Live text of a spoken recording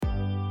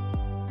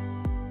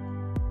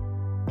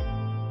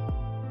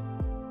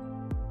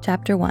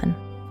Chapter 1,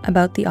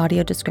 about the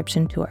audio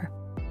description tour.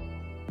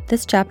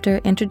 This chapter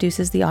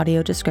introduces the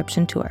audio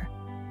description tour.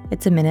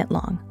 It's a minute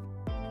long.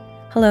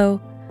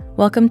 Hello,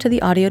 welcome to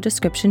the audio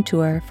description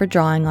tour for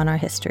Drawing on Our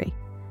History.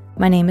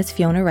 My name is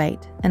Fiona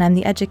Wright, and I'm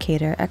the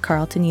educator at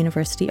Carleton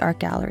University Art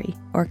Gallery,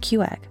 or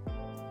CUAG.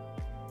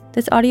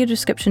 This audio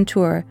description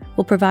tour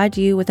will provide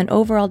you with an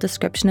overall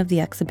description of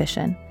the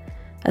exhibition,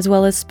 as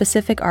well as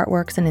specific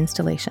artworks and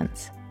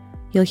installations.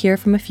 You'll hear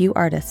from a few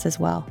artists as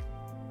well.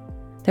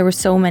 There were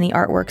so many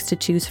artworks to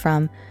choose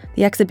from,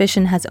 the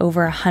exhibition has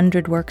over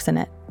 100 works in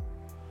it.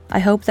 I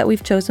hope that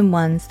we've chosen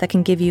ones that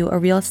can give you a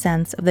real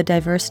sense of the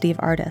diversity of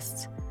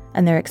artists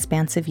and their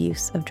expansive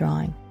use of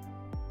drawing.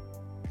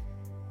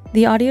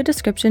 The audio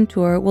description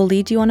tour will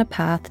lead you on a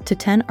path to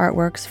 10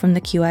 artworks from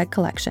the CUAG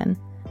collection,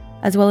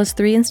 as well as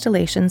 3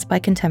 installations by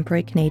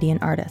contemporary Canadian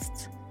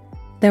artists.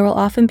 There will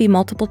often be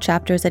multiple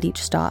chapters at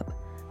each stop,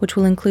 which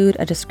will include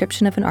a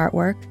description of an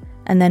artwork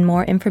and then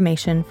more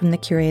information from the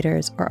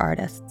curators or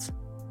artists.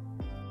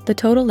 The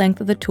total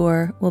length of the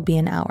tour will be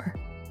an hour.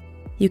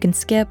 You can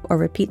skip or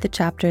repeat the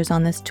chapters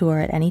on this tour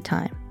at any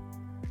time.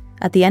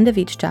 At the end of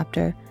each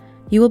chapter,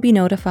 you will be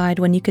notified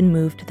when you can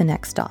move to the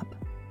next stop.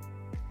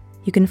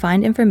 You can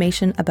find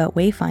information about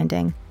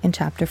wayfinding in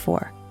Chapter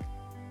 4.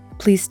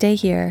 Please stay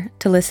here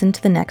to listen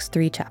to the next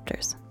 3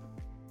 chapters.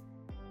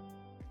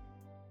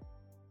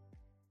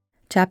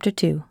 Chapter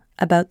 2,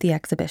 about the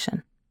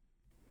exhibition.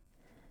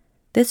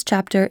 This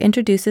chapter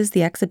introduces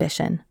the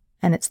exhibition,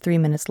 and it's 3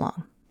 minutes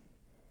long.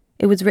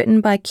 It was written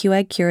by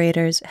CUAG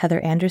curators Heather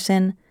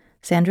Anderson,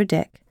 Sandra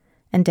Dick,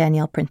 and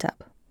Danielle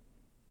Printup.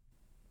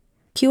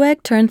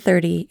 CUAG turned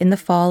 30 in the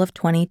fall of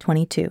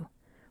 2022.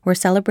 We're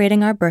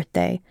celebrating our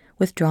birthday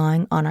with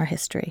Drawing on Our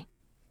History.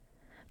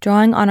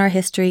 Drawing on Our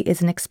History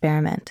is an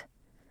experiment.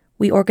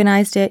 We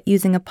organized it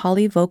using a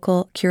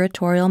polyvocal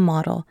curatorial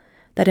model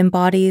that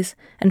embodies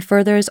and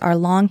furthers our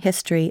long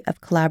history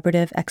of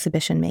collaborative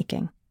exhibition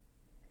making.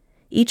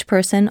 Each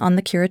person on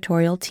the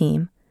curatorial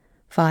team,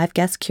 5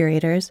 guest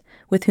curators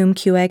with whom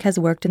CUAG has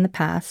worked in the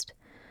past,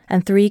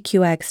 and 3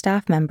 CUAG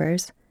staff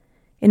members,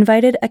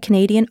 invited a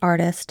Canadian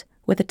artist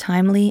with a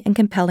timely and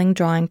compelling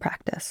drawing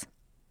practice.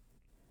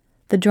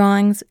 The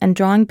drawings and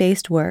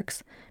drawing-based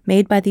works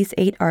made by these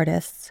 8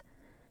 artists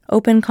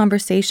open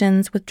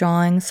conversations with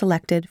drawings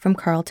selected from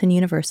Carleton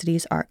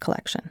University's art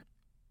collection.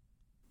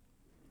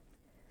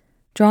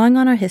 Drawing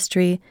on Our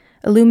History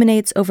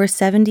illuminates over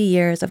 70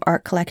 years of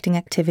art collecting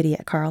activity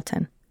at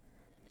Carleton.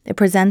 It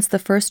presents the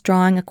first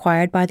drawing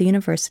acquired by the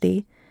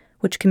university,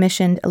 which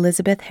commissioned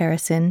Elizabeth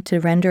Harrison to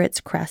render its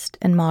crest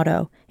and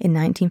motto in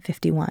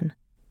 1951.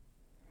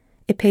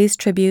 It pays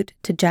tribute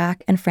to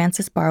Jack and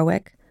Frances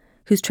Barwick,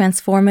 whose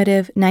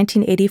transformative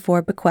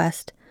 1984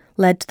 bequest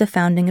led to the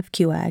founding of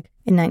CUAG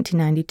in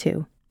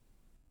 1992.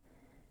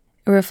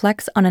 It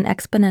reflects on an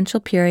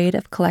exponential period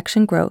of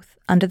collection growth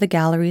under the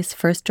gallery's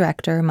first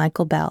director,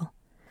 Michael Bell.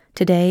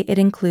 Today, it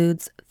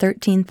includes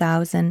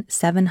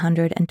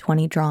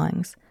 13,720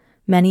 drawings,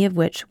 many of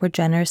which were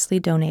generously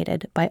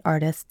donated by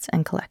artists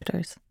and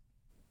collectors.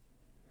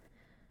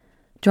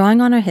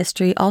 Drawing on Our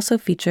History also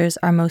features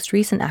our most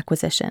recent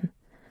acquisition,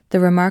 the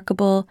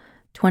remarkable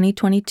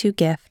 2022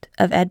 gift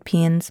of Ed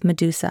Pien's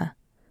Medusa,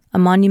 a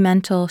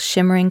monumental,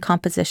 shimmering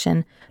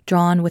composition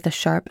drawn with a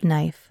sharp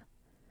knife.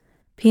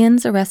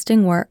 Pien's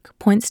arresting work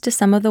points to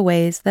some of the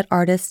ways that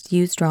artists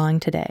use drawing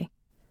today,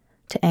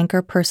 to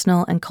anchor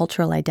personal and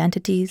cultural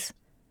identities,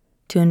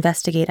 to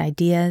investigate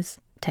ideas,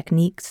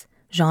 techniques,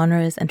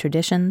 genres, and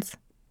traditions,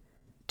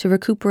 to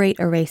recuperate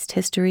erased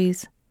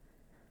histories,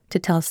 to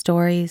tell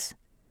stories,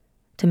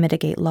 to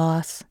mitigate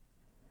loss,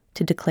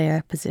 to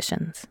declare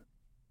positions.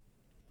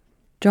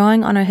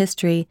 Drawing on Our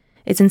History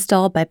is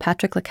installed by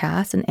Patrick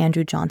Lacasse and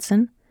Andrew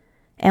Johnson,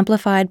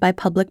 amplified by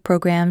public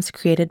programs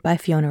created by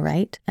Fiona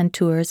Wright and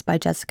tours by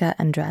Jessica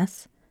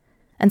Andres,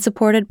 and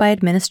supported by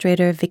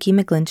Administrator Vicky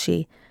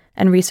McGlinchey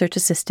and Research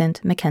Assistant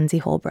Mackenzie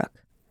Holbrook.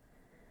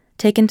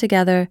 Taken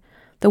together,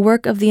 the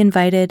work of the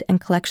invited and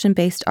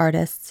collection-based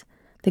artists,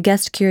 the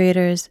guest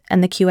curators,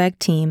 and the CUAG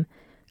team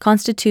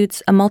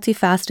constitutes a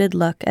multifaceted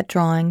look at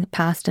drawing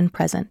past and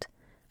present,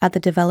 at the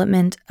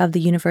development of the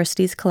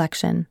university's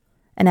collection,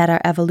 and at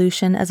our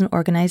evolution as an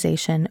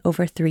organization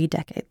over 3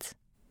 decades.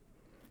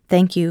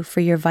 Thank you for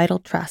your vital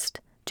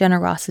trust,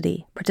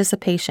 generosity,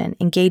 participation,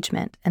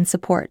 engagement, and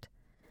support.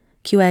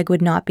 CUAG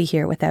would not be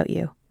here without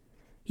you.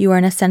 You are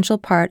an essential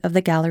part of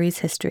the gallery's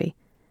history,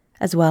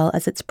 as well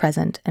as its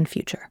present and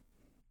future.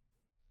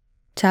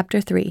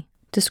 Chapter 3,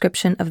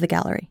 Description of the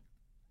Gallery.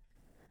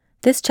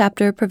 This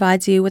chapter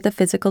provides you with a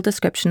physical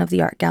description of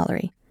the art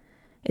gallery.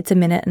 It's a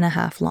minute and a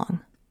half long.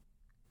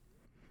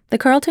 The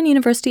Carleton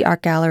University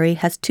Art Gallery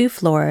has 2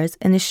 floors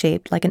and is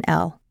shaped like an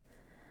L.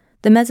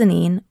 The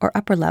mezzanine, or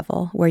upper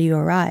level, where you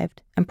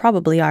arrived, and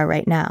probably are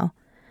right now,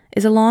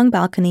 is a long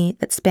balcony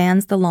that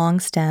spans the long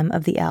stem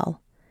of the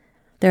L.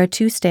 There are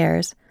 2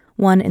 stairs,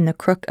 one in the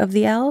crook of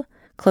the L,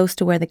 close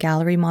to where the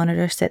gallery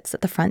monitor sits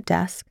at the front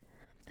desk,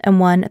 and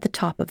one at the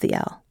top of the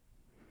L.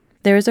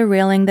 There is a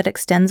railing that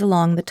extends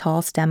along the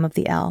tall stem of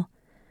the L,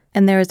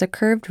 and there is a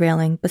curved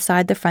railing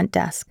beside the front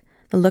desk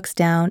that looks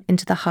down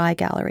into the high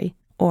gallery,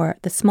 or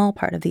the small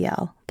part of the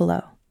L,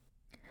 below.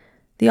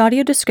 The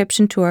audio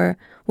description tour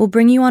will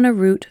bring you on a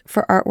route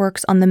for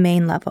artworks on the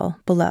main level,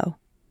 below.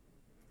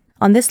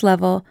 On this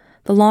level,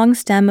 the long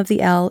stem of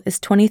the L is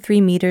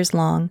 23 meters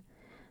long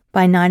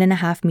by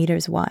 9.5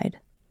 meters wide.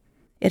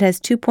 It has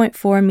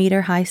 2.4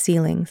 meter high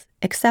ceilings,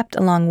 except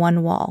along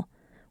one wall,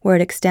 where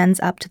it extends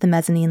up to the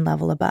mezzanine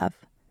level above.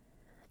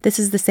 This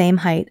is the same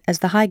height as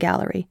the high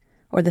gallery,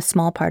 or the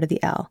small part of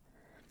the L,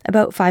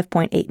 about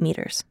 5.8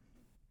 meters.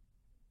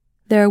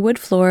 There are wood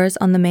floors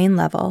on the main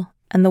level,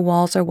 and the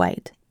walls are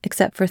white,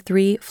 except for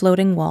 3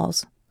 floating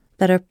walls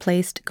that are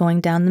placed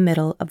going down the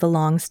middle of the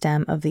long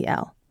stem of the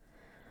L.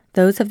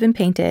 Those have been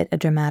painted a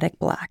dramatic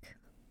black.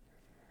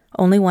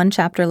 Only one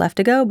chapter left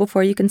to go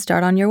before you can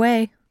start on your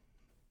way.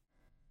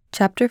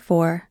 Chapter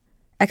 4,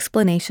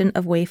 Explanation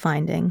of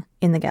Wayfinding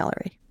in the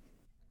Gallery.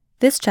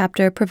 This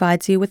chapter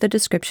provides you with a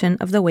description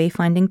of the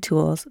wayfinding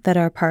tools that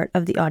are part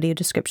of the audio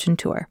description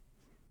tour.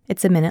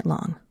 It's a minute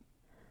long.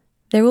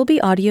 There will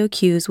be audio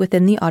cues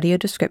within the audio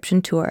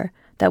description tour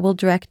that will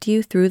direct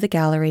you through the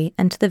gallery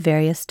and to the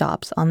various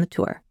stops on the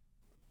tour.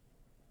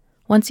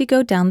 Once you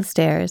go down the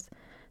stairs,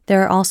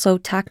 there are also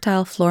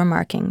tactile floor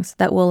markings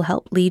that will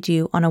help lead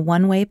you on a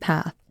one-way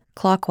path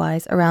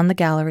clockwise around the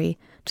gallery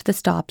to the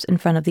stops in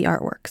front of the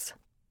artworks.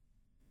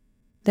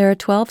 There are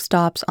 12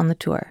 stops on the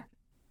tour.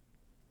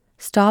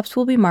 Stops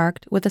will be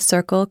marked with a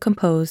circle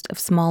composed of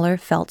smaller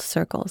felt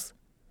circles.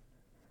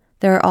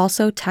 There are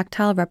also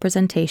tactile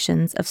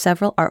representations of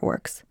several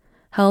artworks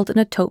held in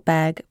a tote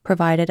bag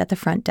provided at the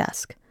front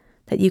desk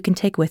that you can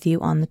take with you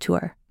on the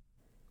tour.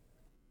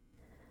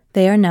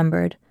 They are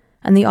numbered,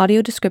 and the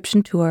audio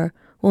description tour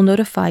will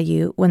notify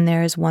you when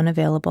there is one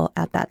available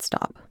at that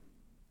stop.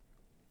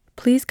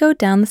 Please go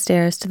down the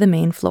stairs to the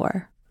main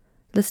floor.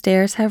 The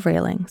stairs have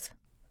railings.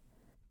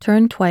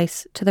 Turn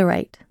twice to the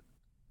right.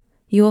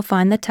 You will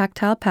find the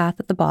tactile path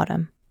at the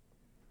bottom.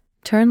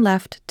 Turn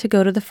left to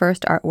go to the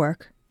first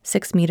artwork,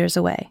 6 meters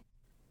away.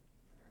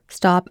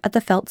 Stop at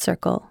the felt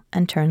circle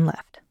and turn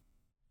left.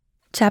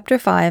 Chapter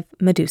 5,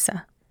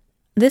 Medusa.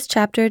 This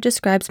chapter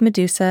describes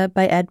Medusa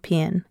by Ed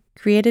Pien,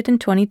 created in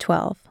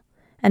 2012,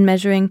 and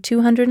measuring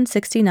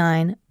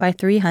 269 by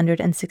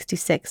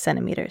 366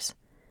 centimeters.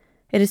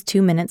 It is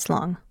 2 minutes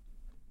long.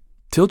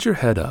 Tilt your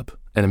head up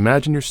and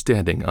imagine you're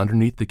standing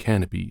underneath the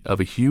canopy of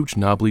a huge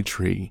knobbly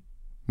tree,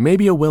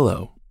 maybe a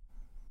willow.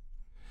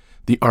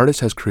 The artist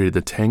has created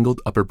the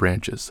tangled upper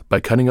branches by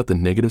cutting out the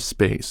negative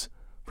space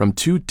from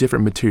 2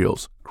 different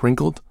materials,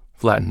 crinkled,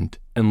 flattened,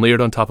 and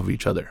layered on top of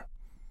each other.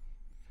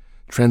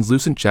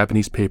 Translucent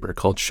Japanese paper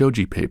called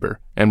shoji paper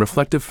and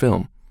reflective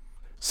film,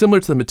 similar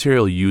to the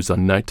material used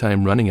on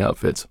nighttime running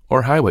outfits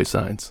or highway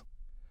signs.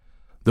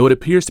 Though it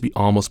appears to be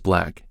almost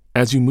black,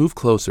 as you move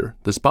closer,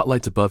 the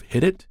spotlights above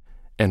hit it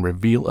and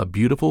reveal a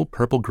beautiful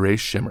purple-gray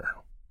shimmer.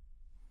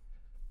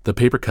 The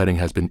paper cutting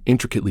has been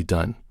intricately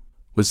done,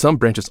 with some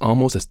branches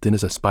almost as thin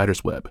as a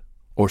spider's web,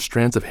 or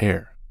strands of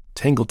hair,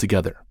 tangled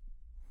together.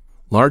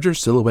 Larger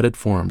silhouetted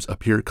forms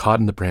appear caught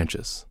in the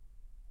branches.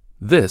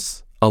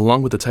 This,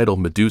 along with the title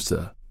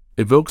Medusa,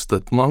 evokes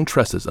the long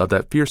tresses of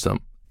that fearsome,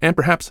 and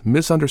perhaps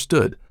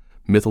misunderstood,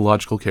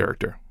 mythological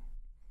character.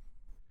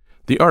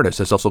 The artist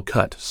has also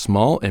cut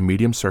small and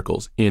medium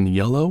circles in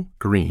yellow,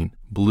 green,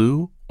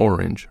 blue,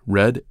 orange,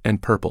 red,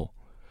 and purple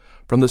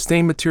from the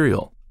same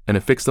material and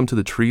affixed them to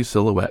the tree's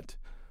silhouette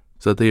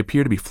so that they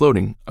appear to be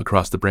floating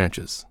across the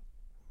branches.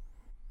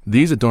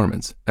 These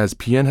adornments, as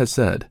Pien has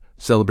said,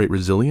 celebrate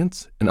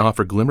resilience and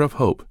offer glimmer of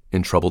hope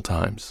in troubled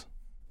times.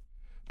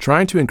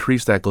 Trying to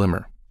increase that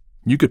glimmer,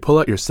 you could pull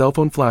out your cell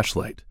phone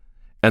flashlight,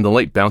 and the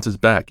light bounces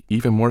back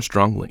even more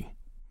strongly.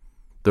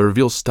 The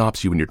reveal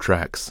stops you in your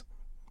tracks,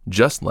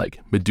 just like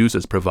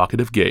Medusa's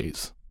provocative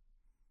gaze.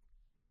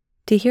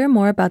 To hear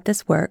more about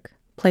this work,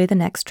 play the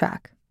next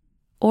track,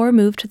 or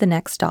move to the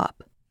next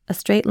stop, a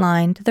straight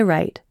line to the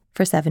right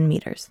for 7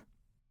 meters.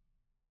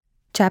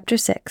 Chapter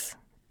 6,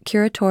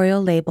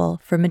 Curatorial Label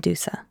for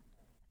Medusa.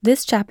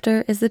 This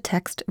chapter is the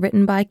text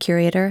written by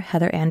curator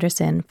Heather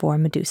Anderson for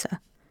Medusa.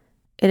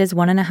 It is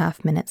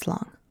 1.5 minutes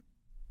long.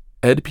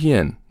 Ed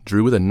Pien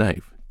drew with a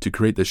knife to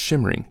create the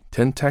shimmering,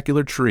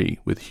 tentacular tree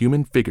with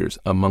human figures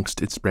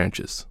amongst its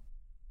branches.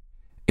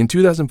 In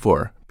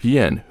 2004,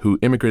 Pien, who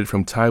immigrated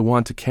from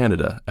Taiwan to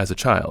Canada as a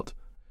child,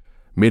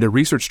 made a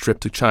research trip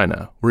to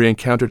China where he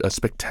encountered a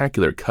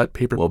spectacular cut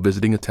paper while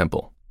visiting a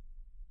temple.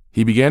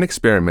 He began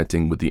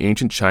experimenting with the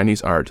ancient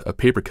Chinese art of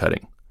paper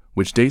cutting,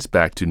 which dates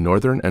back to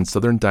Northern and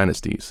Southern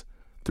dynasties,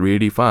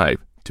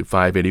 385 to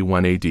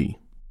 581 AD.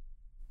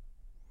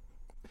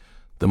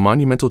 The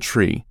monumental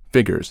tree,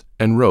 figures,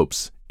 and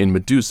ropes in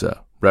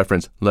Medusa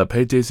reference La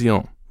Paix des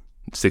Lions,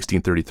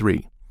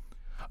 1633,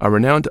 a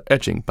renowned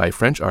etching by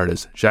French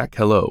artist Jacques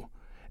Callot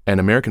and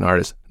American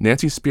artist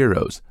Nancy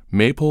Spiro's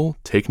Maypole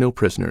Take No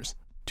Prisoners,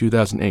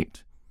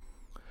 2008,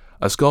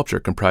 a sculpture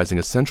comprising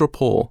a central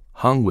pole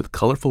hung with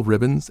colorful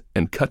ribbons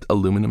and cut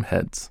aluminum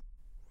heads.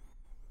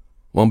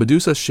 While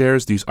Medusa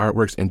shares these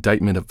artworks'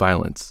 indictment of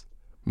violence,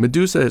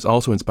 Medusa is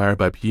also inspired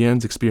by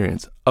Pien's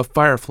experience of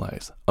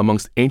fireflies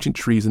amongst ancient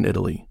trees in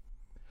Italy,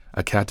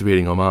 a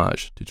captivating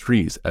homage to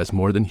trees as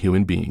more than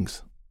human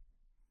beings.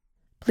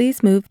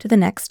 Please move to the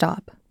next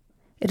stop.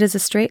 It is a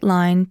straight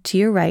line to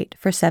your right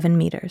for 7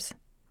 meters.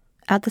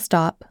 At the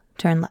stop,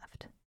 turn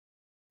left.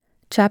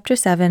 Chapter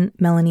 7,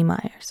 Mélanie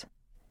Meyers.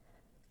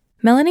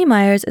 Mélanie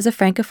Meyers is a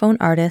francophone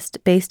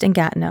artist based in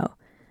Gatineau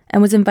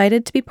and was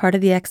invited to be part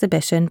of the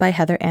exhibition by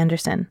Heather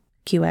Anderson,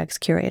 CUAG's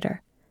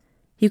curator.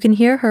 You can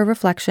hear her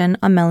reflection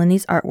on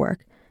Mélanie's artwork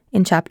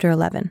in Chapter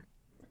 11.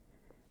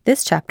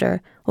 This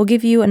chapter will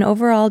give you an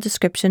overall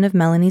description of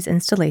Mélanie's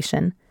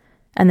installation,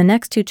 and the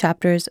next 2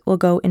 chapters will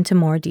go into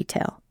more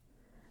detail.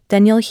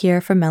 Then you'll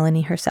hear from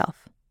Mélanie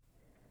herself.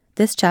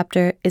 This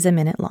chapter is a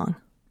minute long.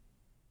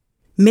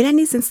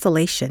 Mélanie's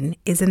installation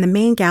is in the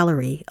main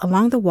gallery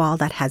along the wall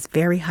that has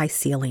very high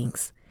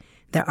ceilings.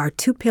 There are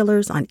 2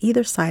 pillars on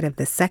either side of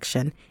this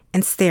section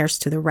and stairs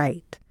to the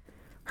right.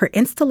 Her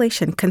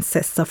installation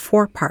consists of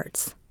 4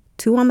 parts,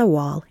 2 on the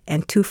wall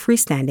and 2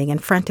 freestanding in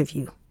front of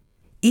you.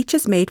 Each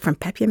is made from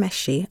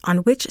papier-mâché, on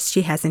which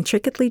she has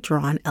intricately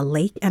drawn a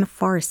lake and a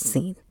forest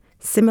scene,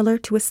 similar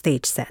to a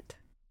stage set.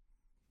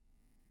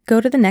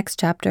 Go to the next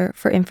chapter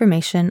for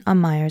information on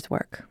Meyers'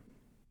 work.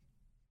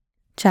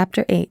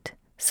 Chapter 8,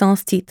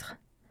 Sans titre,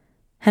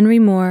 Henry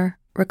Moore,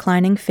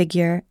 Reclining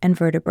Figure and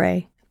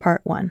Vertebrae,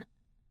 Part 1.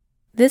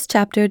 This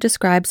chapter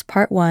describes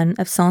Part 1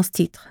 of Sans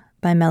titre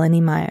by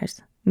Mélanie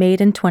Meyers,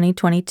 made in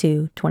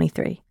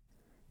 2022-23.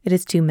 It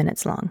is 2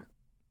 minutes long.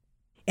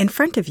 In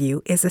front of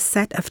you is a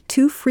set of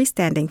 2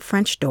 freestanding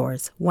French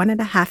doors,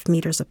 1.5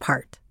 meters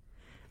apart.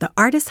 The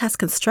artist has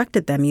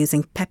constructed them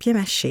using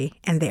papier-mâché,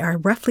 and they are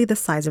roughly the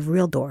size of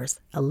real doors,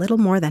 a little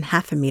more than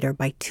 0.5 meter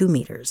by 2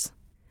 meters.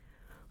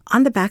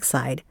 On the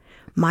backside,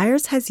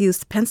 Meyers has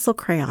used pencil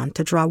crayon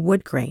to draw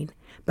wood grain,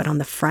 but on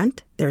the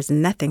front, there's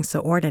nothing so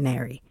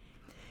ordinary.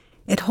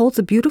 It holds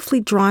a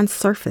beautifully drawn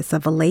surface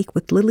of a lake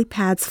with lily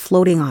pads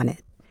floating on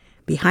it.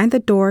 Behind the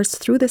doors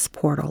through this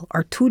portal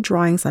are 2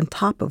 drawings on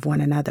top of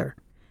one another.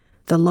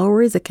 The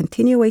lower is a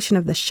continuation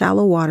of the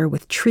shallow water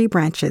with tree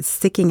branches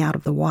sticking out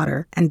of the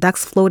water and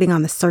ducks floating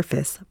on the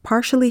surface,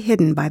 partially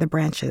hidden by the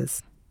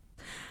branches.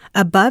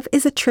 Above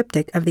is a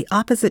triptych of the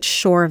opposite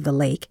shore of the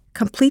lake,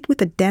 complete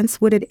with a dense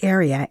wooded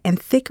area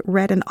and thick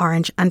red and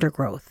orange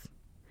undergrowth.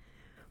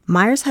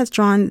 Meyers has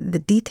drawn the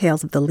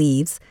details of the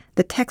leaves,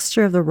 the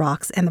texture of the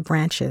rocks and the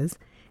branches,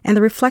 and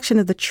the reflection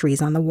of the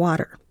trees on the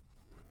water.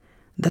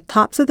 The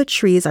tops of the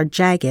trees are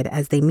jagged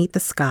as they meet the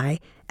sky,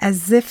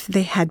 as if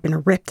they had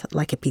been ripped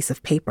like a piece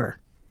of paper.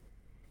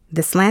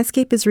 This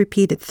landscape is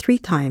repeated 3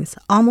 times,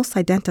 almost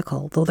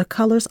identical, though the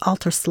colors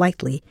alter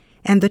slightly,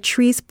 and the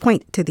trees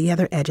point to the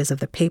other edges of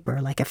the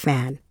paper like a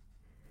fan.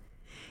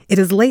 It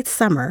is late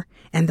summer,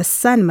 and the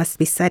sun must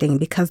be setting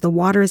because the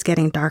water is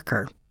getting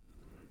darker.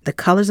 The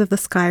colors of the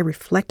sky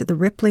reflect the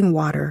rippling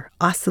water,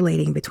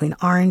 oscillating between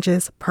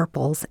oranges,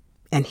 purples,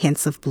 and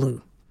hints of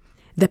blue.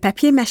 The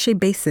papier-mâché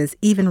bases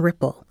even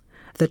ripple.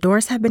 The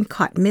doors have been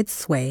caught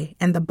mid-sway,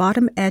 and the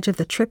bottom edge of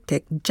the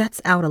triptych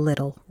juts out a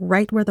little,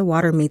 right where the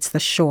water meets the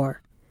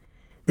shore.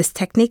 This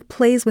technique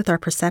plays with our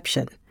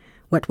perception.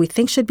 What we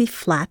think should be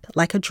flat,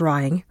 like a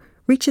drawing,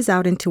 reaches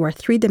out into our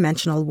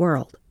 3-dimensional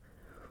world.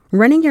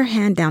 Running your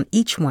hand down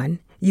each one,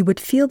 you would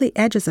feel the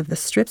edges of the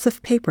strips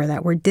of paper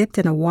that were dipped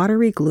in a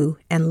watery glue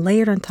and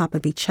layered on top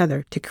of each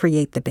other to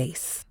create the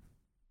base.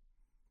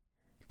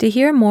 To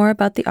hear more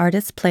about the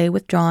artist's play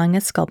with drawing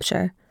as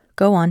sculpture,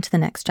 go on to the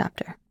next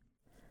chapter.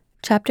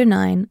 Chapter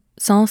 9,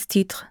 Sans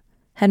titre,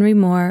 Henry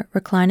Moore,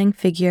 Reclining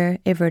Figure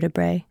et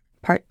Vertebrae,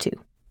 Part 2.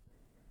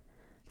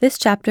 This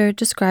chapter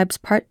describes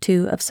Part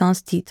 2 of Sans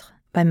titre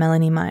by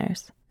Mélanie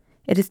Meyers.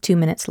 It is 2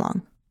 minutes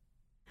long.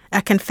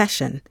 A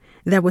confession.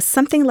 There was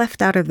something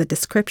left out of the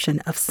description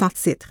of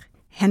Sans titre,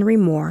 Henry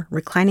Moore,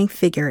 Reclining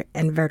Figure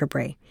and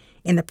Vertebrae,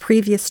 in the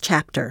previous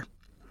chapter.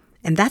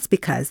 And that's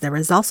because there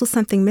is also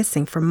something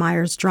missing from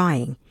Meyers'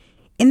 drawing.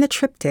 In the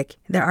triptych,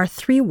 there are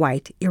 3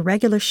 white,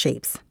 irregular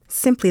shapes,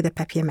 simply the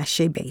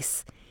papier-mâché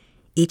base.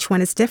 Each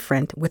one is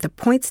different, with a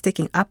point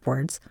sticking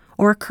upwards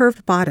or a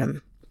curved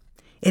bottom.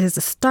 It is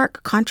a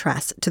stark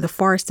contrast to the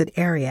forested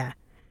area.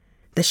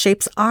 The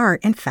shapes are,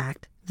 in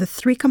fact, the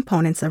 3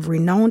 components of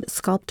renowned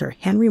sculptor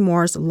Henry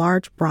Moore's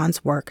large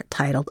bronze work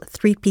titled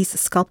 3-piece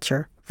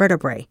sculpture,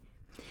 Vertebrae.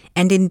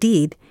 And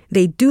indeed,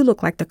 they do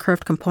look like the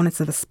curved components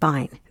of a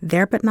spine,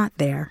 there but not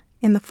there,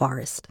 in the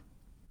forest.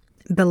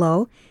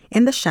 Below,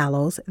 in the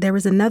shallows, there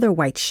is another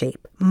white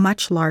shape,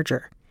 much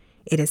larger.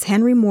 It is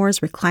Henry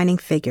Moore's reclining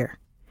figure.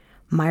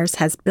 Meyers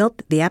has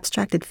built the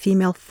abstracted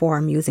female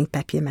form using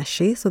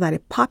papier-mâché so that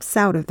it pops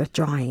out of the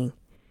drawing.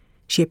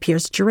 She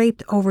appears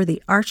draped over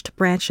the arched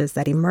branches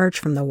that emerge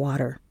from the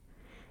water.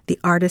 The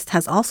artist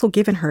has also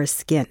given her a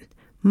skin,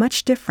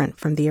 much different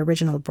from the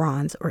original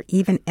bronze or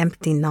even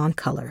empty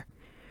non-color.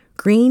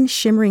 Green,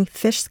 shimmering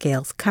fish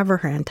scales cover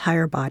her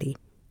entire body,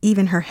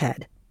 even her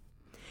head.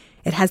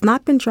 It has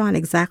not been drawn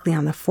exactly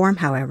on the form,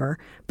 however,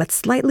 but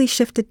slightly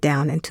shifted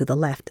down and to the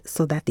left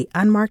so that the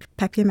unmarked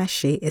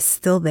papier-mâché is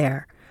still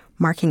there,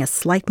 marking a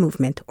slight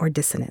movement or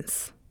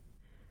dissonance.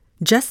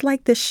 Just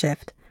like this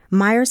shift,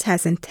 Meyers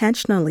has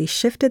intentionally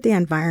shifted the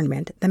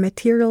environment, the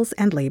materials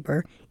and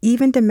labor,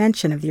 even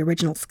dimension of the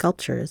original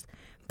sculptures,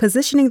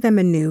 positioning them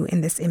anew in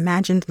this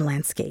imagined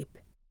landscape.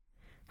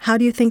 How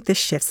do you think this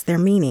shifts their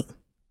meaning?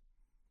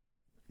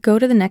 Go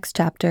to the next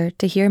chapter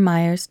to hear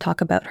Meyers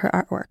talk about her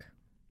artwork.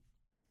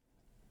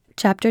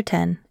 Chapter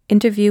 10,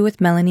 Interview with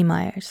Mélanie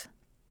Meyers.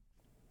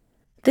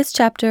 This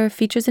chapter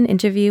features an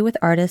interview with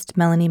artist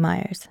Mélanie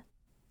Meyers.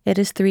 It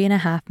is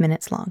 3.5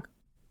 minutes long.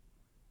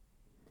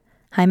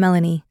 Hi,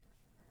 Mélanie.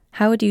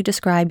 How would you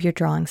describe your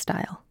drawing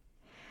style?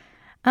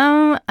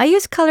 I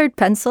use colored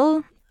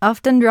pencil,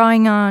 often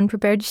drawing on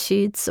prepared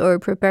sheets or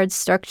prepared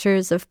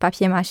structures of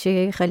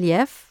papier-mâché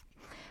relief.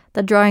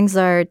 The drawings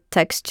are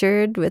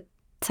textured with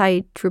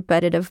tight,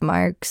 repetitive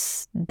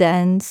marks,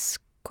 dense,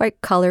 quite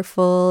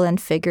colorful and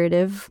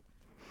figurative.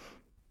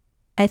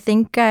 I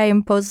think I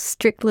impose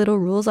strict little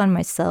rules on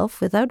myself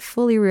without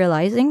fully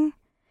realizing.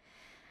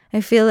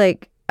 I feel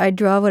like I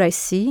draw what I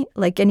see,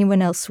 like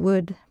anyone else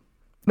would.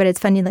 But it's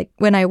funny, like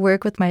when I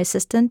work with my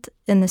assistant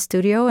in the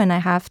studio and I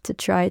have to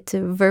try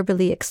to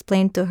verbally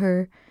explain to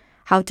her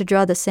how to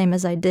draw the same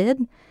as I did,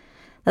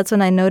 that's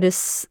when I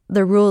notice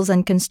the rules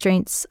and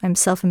constraints I'm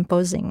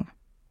self-imposing.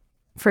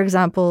 For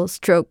example,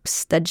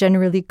 strokes that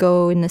generally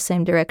go in the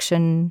same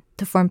direction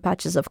to form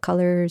patches of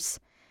colors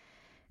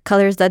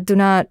that do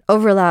not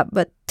overlap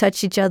but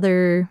touch each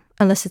other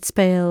unless it's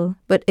pale,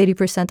 but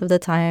 80% of the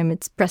time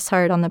it's pressed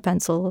hard on the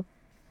pencil.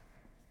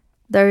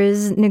 There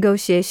is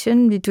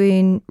negotiation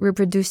between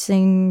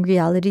reproducing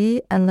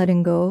reality and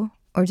letting go,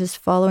 or just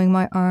following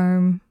my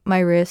arm, my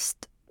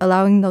wrist,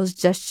 allowing those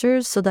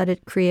gestures so that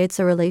it creates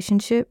a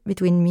relationship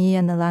between me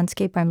and the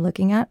landscape I'm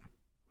looking at.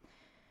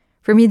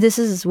 For me, this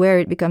is where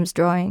it becomes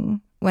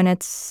drawing, when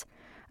it's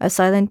a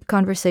silent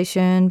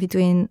conversation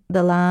between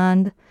the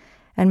land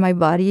and my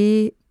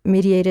body,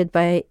 mediated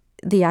by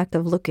the act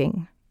of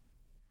looking.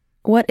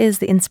 What is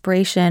the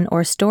inspiration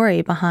or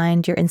story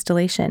behind your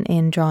installation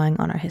in Drawing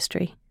on Our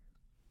History?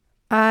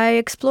 I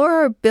explore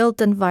our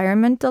built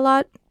environment a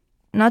lot,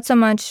 not so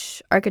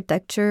much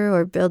architecture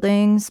or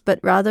buildings,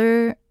 but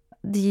rather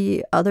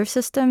the other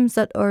systems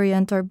that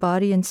orient our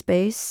body in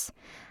space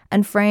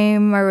and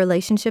frame our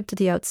relationship to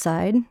the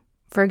outside.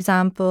 For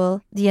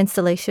example, the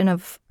installation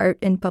of art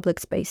in public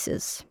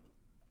spaces.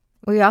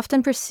 We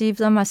often perceive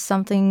them as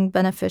something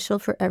beneficial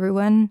for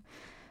everyone,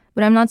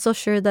 but I'm not so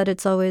sure that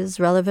it's always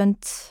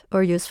relevant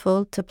or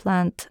useful to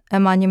plant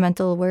a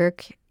monumental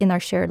work in our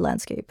shared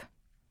landscape.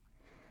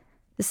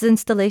 This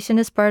installation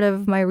is part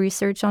of my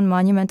research on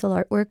monumental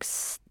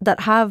artworks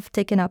that have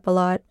taken up a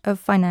lot of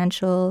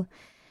financial,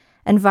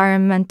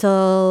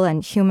 environmental,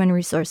 and human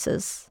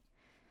resources.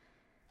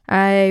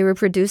 I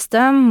reproduced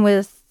them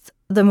with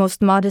the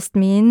most modest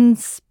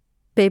means,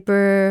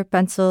 paper,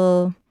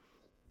 pencil,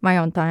 my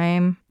own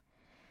time.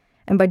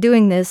 And by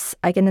doing this,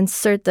 I can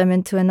insert them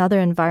into another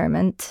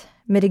environment,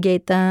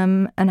 mitigate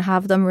them, and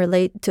have them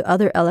relate to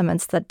other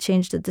elements that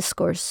change the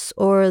discourse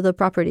or the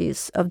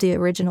properties of the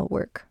original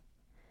work.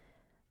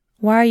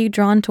 Why are you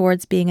drawn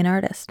towards being an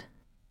artist?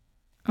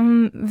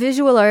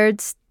 Visual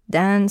arts,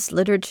 dance,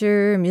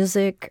 literature,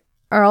 music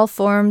are all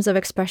forms of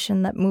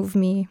expression that move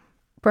me,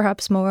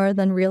 perhaps more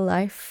than real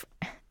life.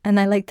 And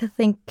I like to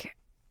think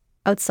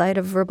outside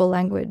of verbal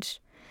language.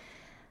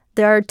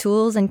 There are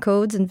tools and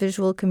codes in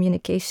visual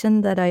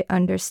communication that I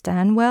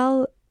understand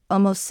well,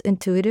 almost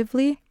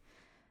intuitively.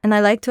 And I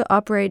like to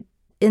operate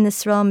in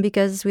this realm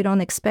because we don't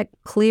expect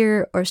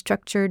clear or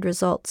structured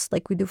results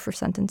like we do for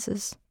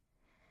sentences.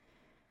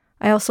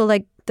 I also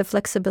like the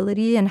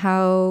flexibility and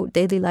how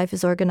daily life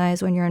is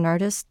organized when you're an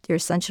artist. You're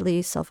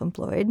essentially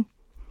self-employed.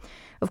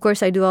 Of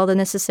course, I do all the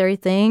necessary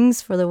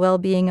things for the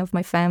well-being of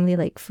my family,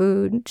 like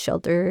food,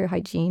 shelter,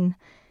 hygiene.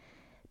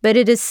 But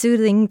it is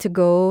soothing to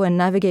go and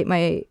navigate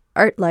my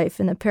art life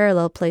in a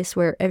parallel place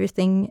where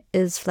everything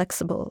is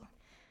flexible.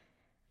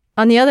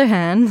 On the other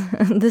hand,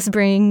 this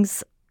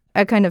brings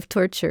a kind of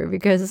torture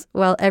because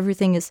while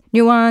everything is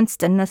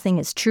nuanced and nothing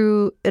is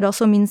true, it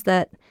also means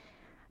that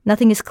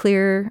nothing is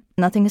clear,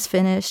 nothing is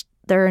finished,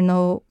 there are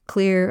no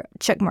clear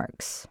check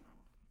marks.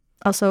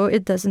 Also,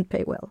 it doesn't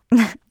pay well.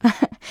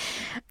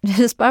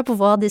 J'espère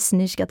pouvoir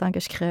dessiner jusqu'à temps que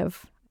je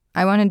crève.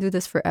 I want to do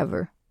this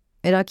forever.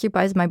 It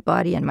occupies my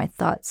body and my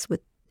thoughts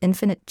with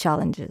infinite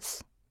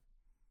challenges.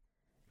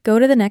 Go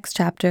to the next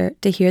chapter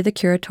to hear the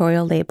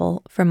curatorial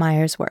label for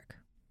Meyers' work.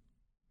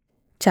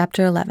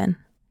 Chapter 11,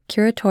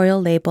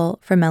 Curatorial Label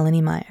for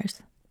Mélanie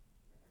Meyers.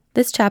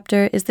 This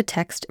chapter is the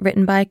text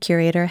written by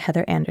curator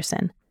Heather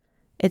Anderson.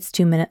 It's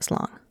 2 minutes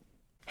long.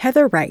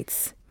 Heather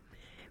writes,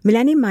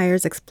 Mélanie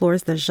Meyers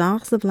explores the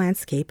genres of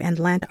landscape and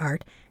land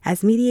art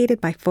as mediated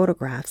by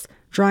photographs,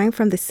 drawing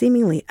from the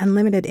seemingly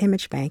unlimited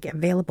image bank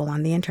available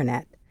on the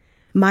internet.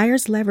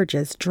 Meyers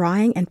leverages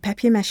drawing and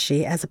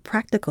papier-mâché as a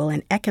practical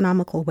and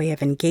economical way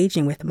of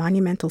engaging with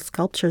monumental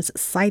sculptures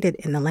sited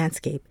in the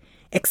landscape,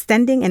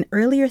 extending an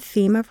earlier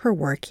theme of her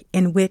work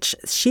in which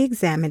she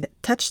examined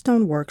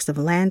touchstone works of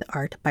land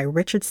art by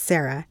Richard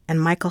Serra and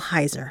Michael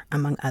Heiser,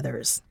 among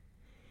others.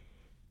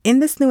 In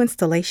this new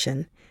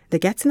installation, the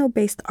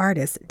Gatineau-based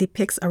artist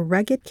depicts a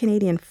rugged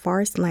Canadian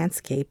forest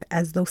landscape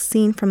as though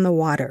seen from the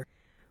water.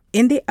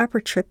 In the upper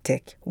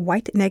triptych,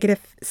 white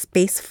negative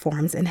space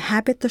forms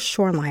inhabit the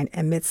shoreline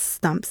amidst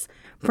stumps,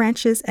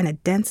 branches, and a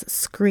dense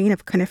screen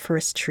of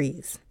coniferous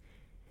trees.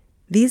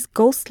 These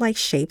ghost-like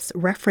shapes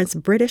reference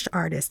British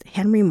artist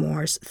Henry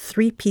Moore's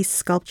three-piece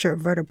sculpture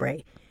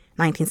Vertebrae,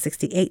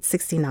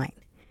 1968-69.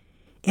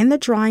 In the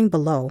drawing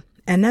below,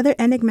 another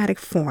enigmatic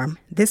form,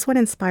 this one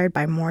inspired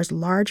by Moore's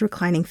large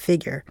reclining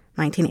figure,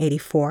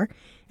 1984,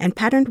 and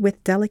patterned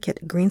with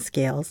delicate green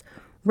scales,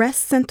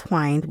 rests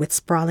entwined with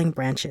sprawling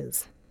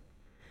branches.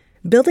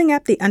 Building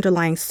up the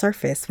underlying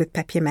surface with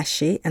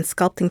papier-mâché and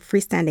sculpting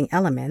freestanding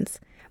elements,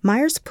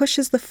 Meyers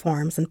pushes the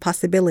forms and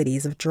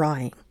possibilities of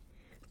drawing.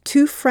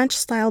 Two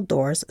French-style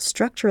doors,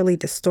 structurally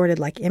distorted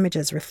like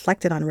images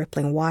reflected on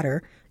rippling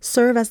water,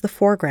 serve as the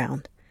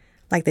foreground.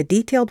 Like the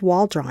detailed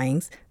wall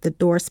drawings, the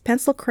doors'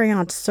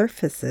 pencil-crayoned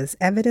surfaces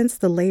evidence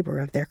the labor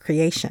of their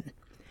creation.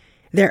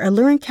 Their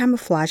alluring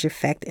camouflage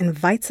effect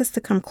invites us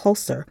to come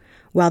closer,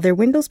 while their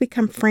windows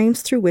become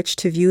frames through which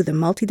to view the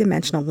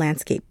multidimensional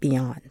landscape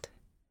beyond.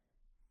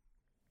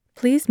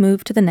 Please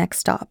move to the next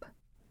stop.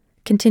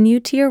 Continue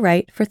to your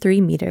right for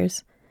 3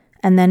 meters,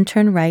 and then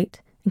turn right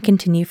and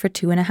continue for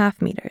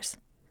 2.5 meters.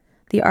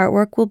 The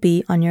artwork will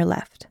be on your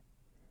left.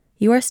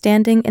 You are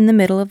standing in the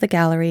middle of the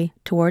gallery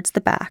towards the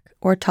back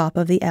or top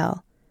of the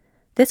L.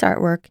 This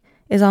artwork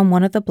is on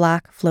one of the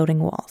black floating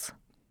walls.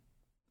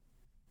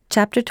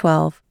 Chapter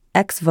 12,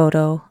 Ex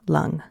Voto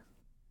Lung.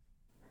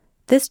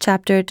 This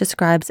chapter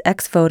describes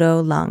Ex Voto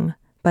Lung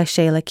by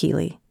Shayla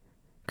Keeley,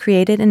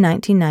 created in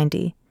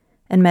 1990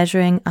 and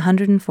measuring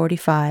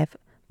 145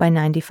 by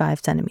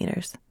 95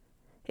 centimeters.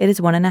 It is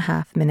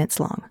 1.5 minutes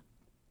long.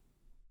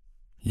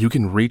 You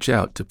can reach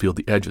out to feel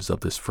the edges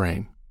of this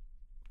frame.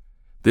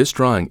 This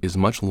drawing is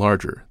much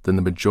larger than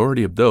the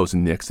majority of those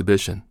in the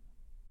exhibition.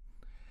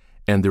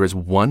 And there is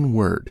one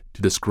word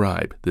to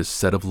describe this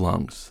set of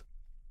lungs: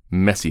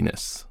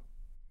 messiness.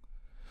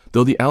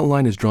 Though the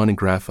outline is drawn in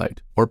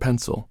graphite or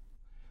pencil,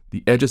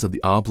 the edges of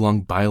the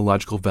oblong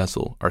biological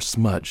vessel are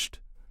smudged,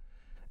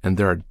 and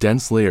there are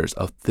dense layers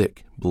of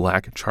thick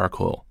black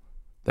charcoal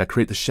that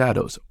create the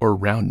shadows or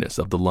roundness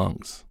of the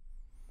lungs.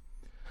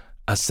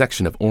 A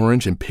section of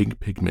orange and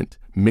pink pigment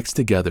mixed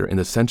together in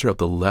the center of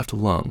the left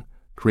lung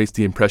creates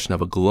the impression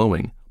of a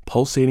glowing,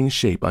 pulsating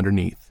shape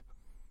underneath,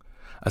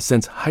 a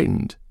sense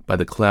heightened by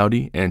the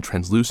cloudy and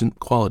translucent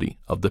quality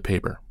of the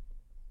paper.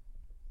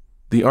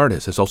 The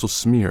artist has also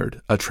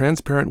smeared a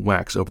transparent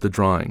wax over the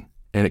drawing,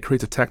 and it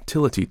creates a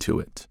tactility to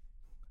it,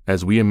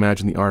 as we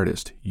imagine the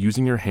artist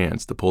using your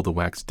hands to pull the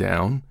wax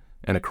down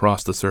and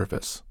across the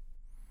surface.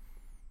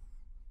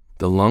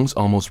 The lungs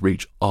almost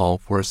reach all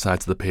 4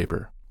 sides of the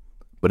paper,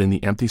 but in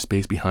the empty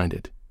space behind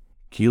it,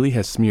 Keeley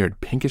has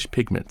smeared pinkish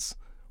pigments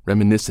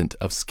reminiscent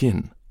of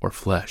skin or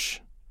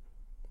flesh.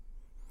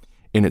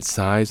 In its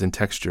size and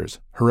textures,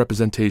 her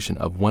representation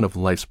of one of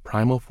life's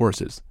primal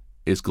forces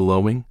is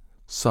glowing,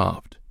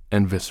 soft,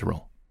 and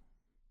visceral.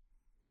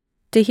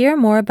 To hear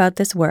more about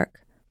this work,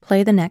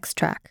 play the next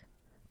track,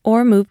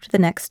 or move to the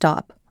next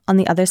stop on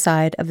the other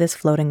side of this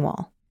floating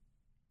wall.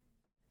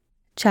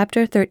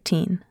 Chapter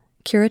 13,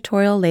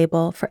 Curatorial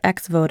Label for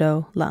Ex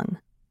Voto Lung.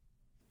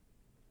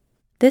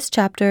 This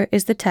chapter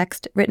is the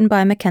text written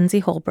by Mackenzie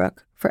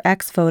Holbrook for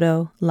Ex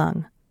Voto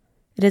Lung.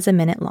 It is 1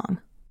 minute long.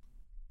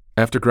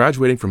 After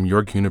graduating from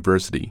York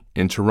University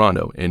in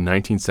Toronto in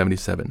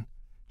 1977,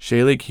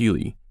 Shayla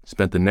Keeley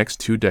spent the next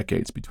 2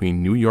 decades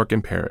between New York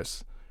and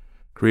Paris,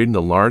 creating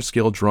the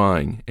large-scale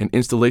drawing and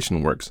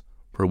installation works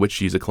for which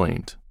she's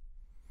acclaimed.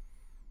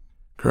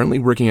 Currently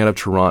working out of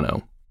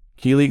Toronto,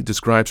 Keeley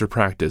describes her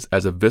practice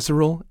as a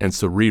visceral and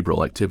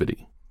cerebral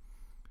activity.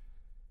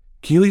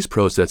 Keeley's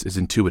process is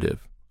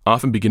intuitive,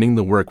 often beginning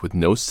the work with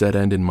no set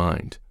end in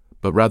mind,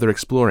 but rather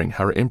exploring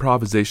how her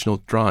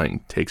improvisational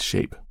drawing takes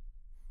shape.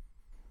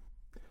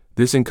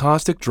 This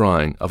encaustic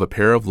drawing of a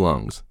pair of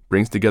lungs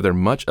brings together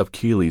much of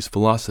Keeley's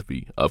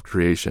philosophy of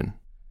creation.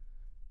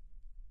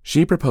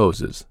 She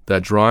proposes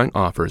that drawing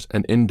offers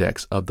an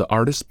index of the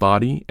artist's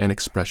body and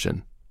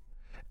expression,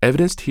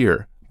 evidenced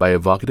here by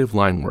evocative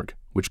line work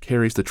which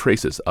carries the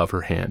traces of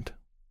her hand.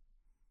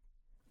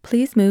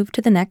 Please move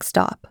to the next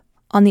stop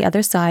on the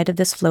other side of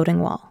this floating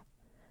wall.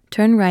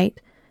 Turn right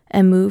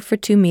and move for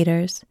 2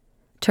 meters,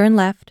 turn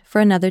left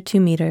for another 2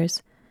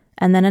 meters,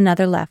 and then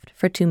another left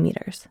for 2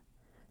 meters.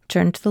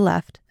 Turn to the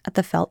left at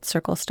the felt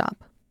circle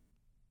stop.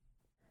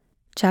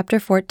 Chapter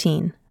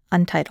 14,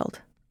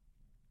 Untitled.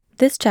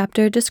 This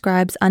chapter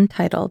describes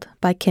Untitled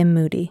by Kim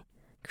Moody,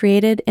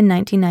 created in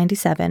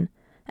 1997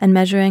 and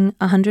measuring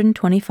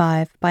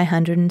 125 by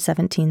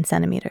 117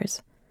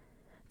 centimeters.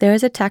 There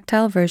is a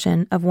tactile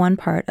version of one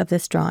part of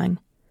this drawing.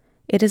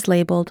 It is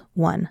labeled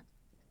 1.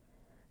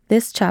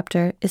 This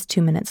chapter is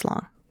 2 minutes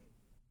long.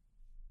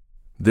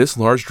 This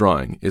large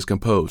drawing is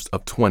composed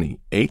of 20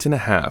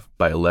 8.5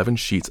 by 11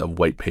 sheets of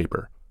white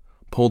paper,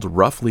 pulled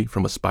roughly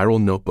from a spiral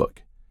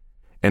notebook,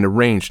 and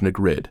arranged in a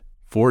grid,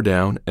 4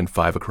 down and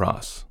 5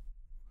 across.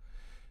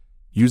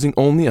 Using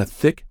only a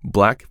thick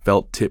black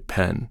felt tip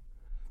pen,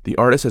 the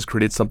artist has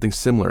created something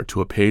similar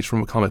to a page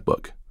from a comic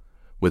book,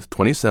 with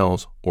 20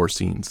 cells or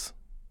scenes.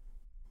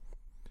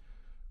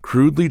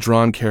 Crudely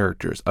drawn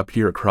characters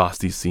appear across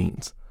these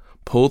scenes,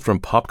 pulled from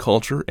pop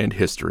culture and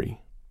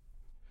history.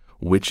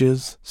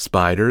 Witches,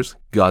 spiders,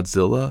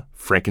 Godzilla,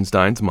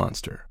 Frankenstein's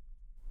monster.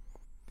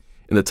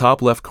 In the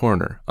top left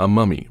corner, a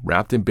mummy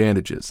wrapped in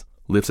bandages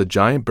lifts a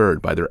giant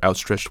bird by their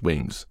outstretched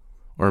wings,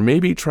 or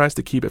maybe tries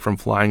to keep it from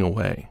flying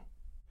away.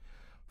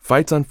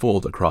 Fights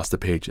unfold across the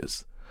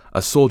pages.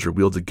 A soldier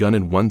wields a gun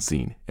in one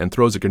scene and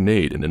throws a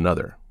grenade in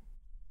another.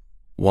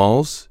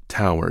 Walls,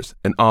 towers,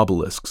 and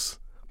obelisks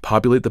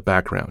populate the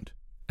background,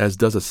 as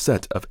does a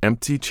set of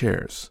empty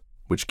chairs,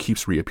 which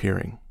keeps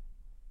reappearing.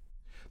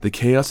 The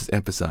chaos is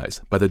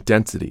emphasized by the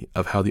density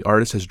of how the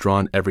artist has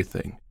drawn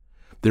everything.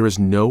 There is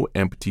no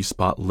empty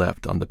spot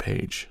left on the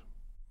page.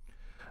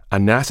 A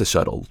NASA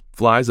shuttle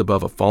flies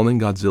above a falling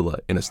Godzilla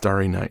in a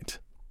starry night,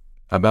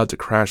 about to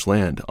crash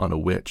land on a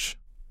witch.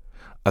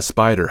 A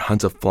spider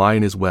hunts a fly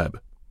in his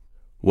web.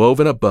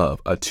 Woven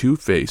above a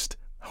two-faced,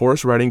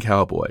 horse-riding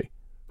cowboy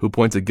who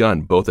points a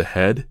gun both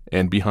ahead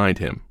and behind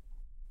him.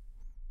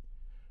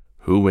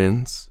 Who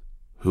wins?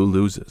 Who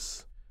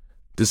loses?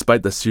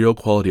 Despite the serial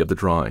quality of the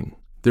drawing,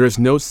 there is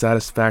no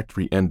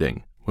satisfactory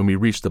ending when we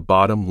reach the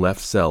bottom left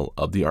cell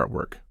of the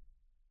artwork.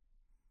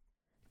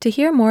 To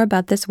hear more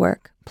about this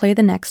work, play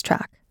the next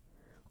track,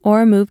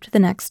 or move to the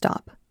next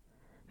stop.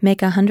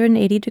 Make a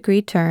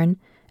 180-degree turn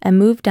and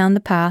move down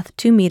the path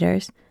 2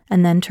 meters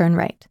and then turn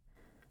right.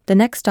 The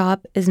next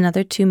stop is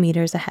another 2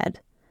 meters ahead.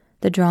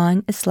 The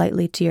drawing is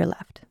slightly to your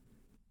left.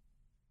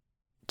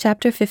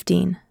 Chapter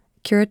 15,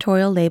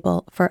 Curatorial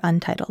Label for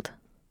Untitled.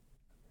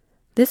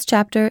 This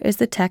chapter is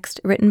the text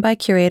written by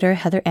curator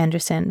Heather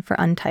Anderson for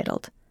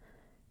Untitled.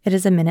 It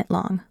is a minute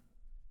long.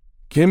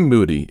 Kim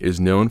Moody is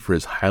known for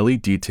his highly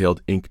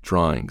detailed ink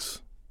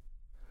drawings.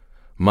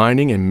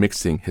 Mining and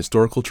mixing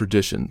historical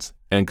traditions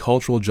and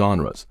cultural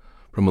genres,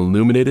 from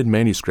illuminated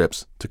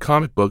manuscripts to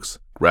comic books,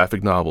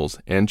 graphic novels,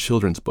 and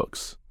children's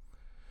books.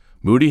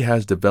 Moody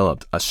has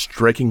developed a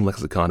striking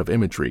lexicon of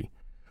imagery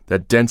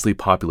that densely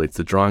populates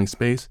the drawing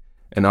space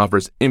and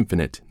offers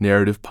infinite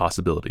narrative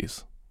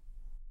possibilities.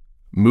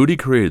 Moody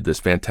created this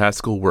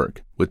fantastical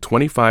work with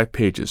 25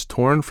 pages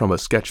torn from a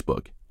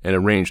sketchbook and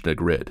arranged in a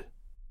grid.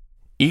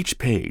 Each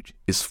page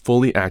is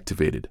fully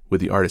activated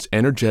with the artist's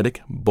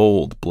energetic,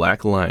 bold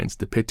black lines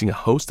depicting a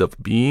host of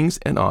beings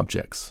and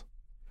objects.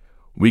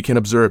 We can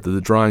observe that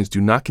the drawings do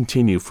not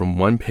continue from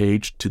one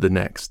page to the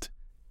next,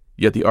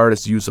 yet the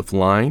artist's use of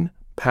line,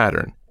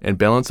 pattern, and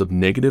balance of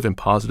negative and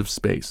positive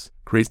space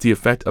creates the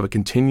effect of a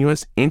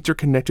continuous,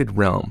 interconnected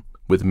realm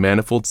with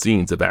manifold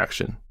scenes of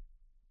action.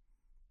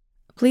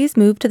 Please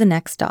move to the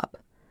next stop.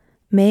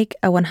 Make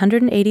a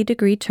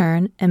 180-degree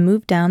turn and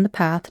move down the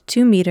path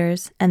 2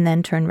 meters and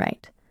then turn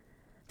right.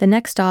 The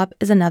next stop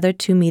is another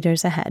 2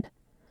 meters ahead.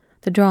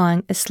 The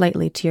drawing is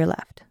slightly to your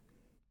left.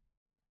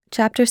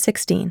 Chapter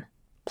 16,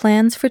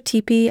 Plans for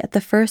Teepee at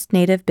the First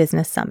Native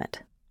Business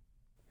Summit.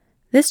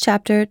 This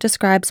chapter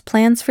describes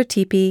plans for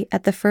teepee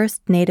at the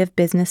first Native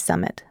Business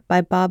Summit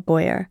by Bob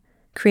Boyer,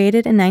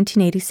 created in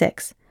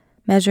 1986,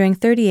 measuring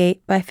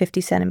 38 by 50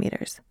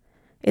 centimeters.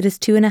 It is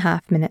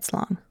 2.5 minutes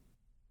long.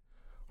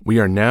 We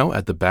are now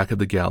at the back of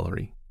the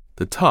gallery,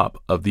 the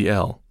top of the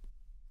L.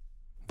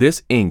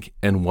 This ink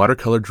and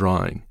watercolor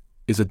drawing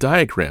is a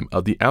diagram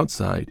of the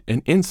outside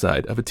and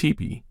inside of a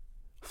teepee,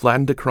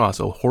 flattened across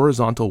a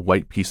horizontal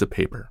white piece of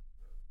paper.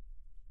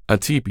 A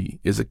teepee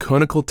is a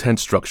conical tent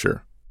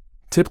structure,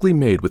 typically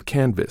made with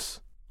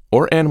canvas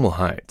or animal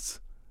hides,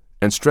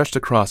 and stretched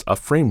across a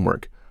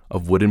framework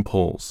of wooden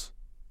poles.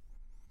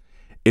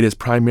 It is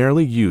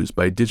primarily used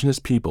by indigenous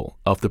people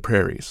of the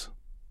prairies.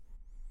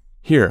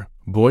 Here,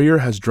 Boyer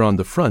has drawn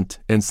the front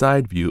and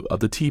side view of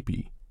the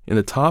teepee in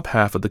the top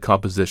half of the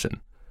composition.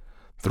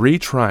 3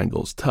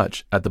 triangles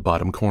touch at the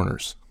bottom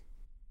corners.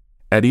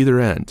 At either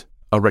end,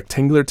 a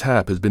rectangular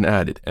tab has been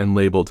added and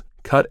labeled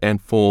cut and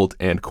fold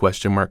and ?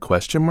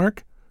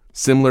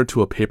 Similar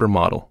to a paper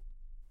model.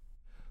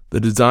 The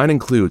design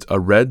includes a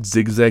red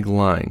zigzag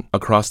line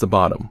across the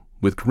bottom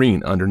with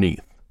green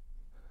underneath.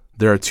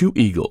 There are 2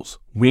 eagles,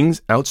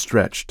 wings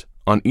outstretched,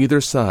 on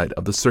either side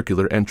of the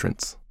circular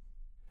entrance.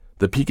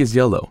 The peak is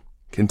yellow,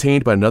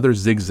 contained by another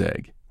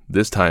zigzag,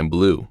 this time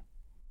blue.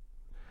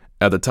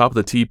 At the top of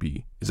the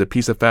teepee is a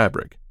piece of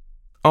fabric,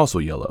 also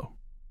yellow.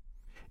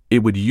 It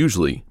would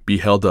usually be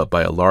held up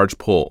by a large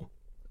pole,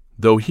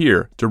 though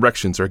here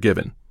directions are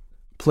given.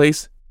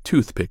 Place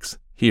toothpicks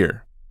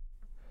here.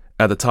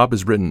 At the top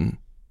is written,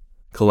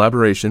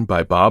 collaboration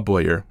by Bob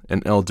Boyer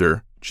and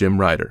Elder Jim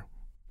Ryder.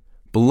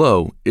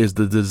 Below is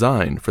the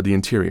design for the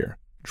interior,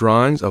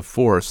 drawings of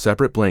 4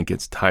 separate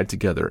blankets tied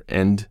together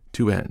end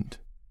to end.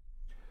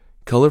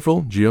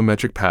 Colorful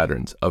geometric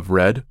patterns of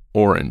red,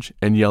 orange,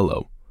 and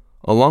yellow,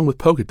 along with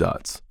polka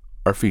dots,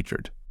 are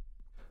featured.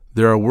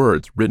 There are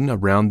words written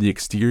around the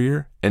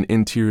exterior and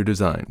interior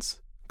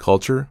designs: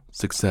 culture,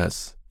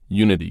 success,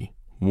 unity,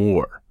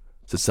 war,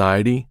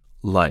 society,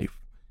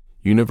 life,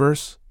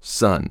 universe,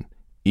 sun,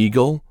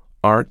 eagle,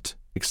 art,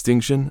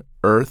 extinction,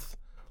 earth,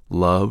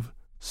 love,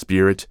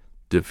 spirit,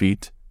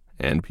 defeat,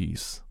 and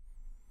peace.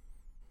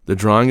 The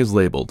drawing is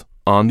labeled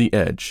on the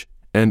edge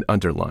and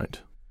underlined.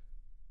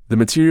 The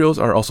materials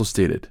are also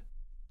stated.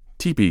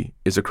 Teepee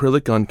is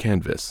acrylic on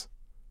canvas.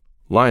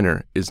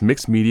 Liner is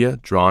mixed media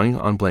drawing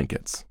on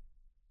blankets.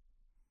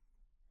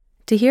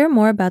 To hear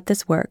more about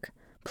this work,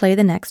 play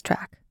the next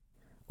track.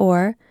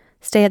 Or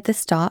stay at this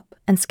stop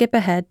and skip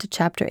ahead to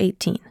Chapter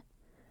 18.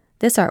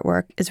 This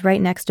artwork is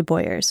right next to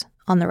Boyer's,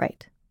 on the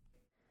right.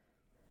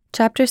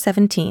 Chapter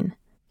 17,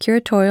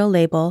 Curatorial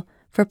Label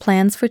for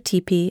Plans for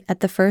Teepee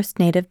at the First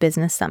Native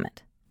Business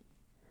Summit.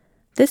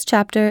 This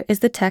chapter is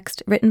the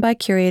text written by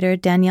curator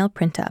Danielle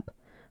Printup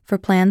for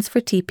Plans for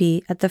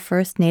Teepee at the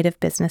First Native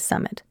Business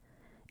Summit.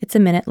 It's a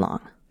minute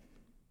long.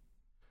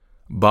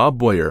 Bob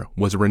Boyer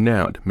was a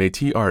renowned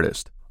Métis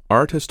artist,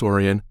 art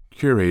historian,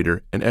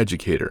 curator, and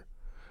educator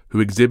who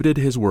exhibited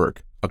his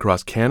work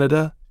across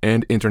Canada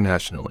and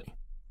internationally.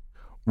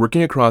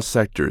 Working across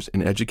sectors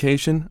in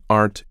education,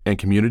 art, and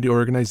community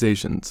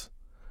organizations,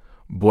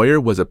 Boyer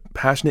was a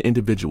passionate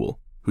individual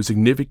who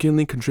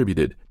significantly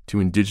contributed to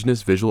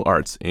Indigenous visual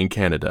arts in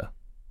Canada.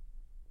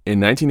 In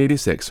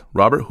 1986,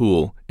 Robert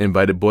Houle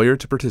invited Boyer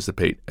to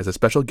participate as a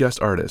special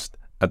guest artist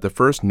at the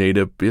first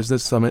Native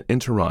Business Summit in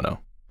Toronto.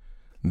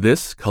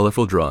 This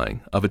colorful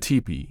drawing of a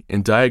teepee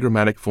in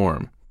diagrammatic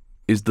form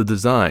is the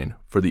design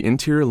for the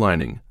interior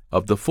lining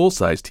of the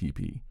full-size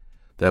teepee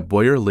that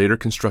Boyer later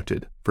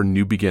constructed for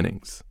New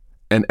Beginnings,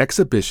 an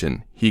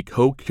exhibition he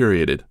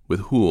co-curated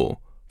with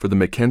Houle for the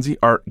Mackenzie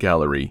Art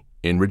Gallery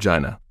in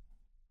Regina.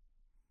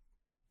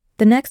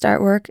 The next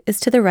artwork is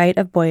to the right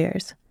of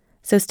Boyer's,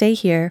 so stay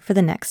here for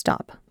the next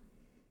stop.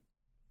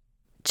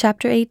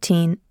 Chapter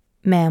 18,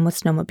 Man with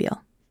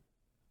Snowmobile.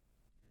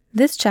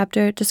 This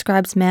chapter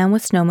describes Man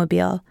with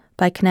Snowmobile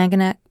by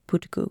Kanaganak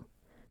Putuku,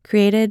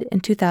 created in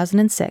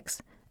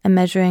 2006 and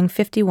measuring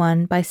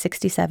 51 by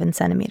 67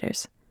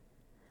 centimeters.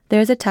 There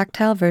is a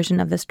tactile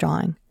version of this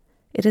drawing.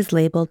 It is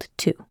labeled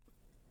 2.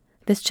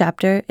 This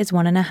chapter is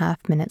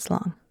 1.5 minutes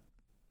long.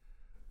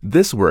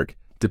 This work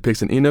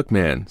depicts an Inuk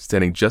man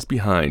standing just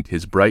behind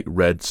his bright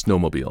red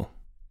snowmobile.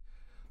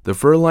 The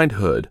fur-lined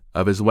hood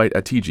of his white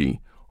atiji,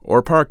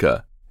 or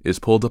parka, is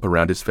pulled up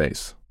around his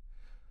face.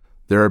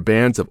 There are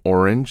bands of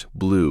orange,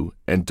 blue,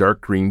 and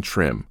dark green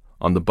trim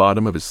on the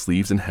bottom of his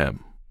sleeves and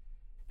hem.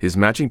 His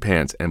matching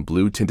pants and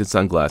blue-tinted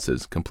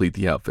sunglasses complete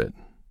the outfit.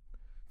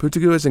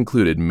 Putugu has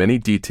included many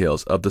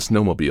details of the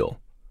snowmobile,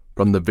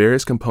 from the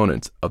various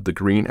components of the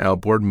green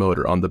outboard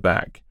motor on the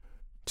back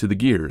to the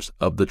gears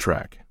of the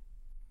track.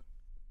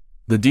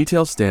 The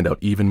details stand out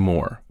even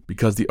more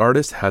because the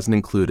artist hasn't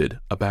included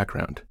a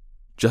background,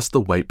 just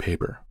the white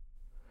paper.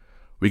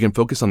 We can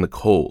focus on the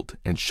cold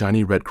and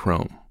shiny red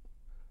chrome,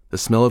 the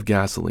smell of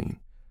gasoline,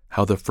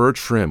 how the fur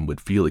trim would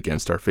feel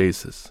against our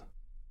faces.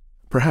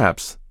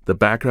 Perhaps the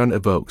background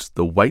evokes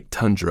the white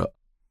tundra.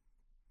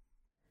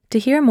 To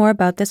hear more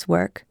about this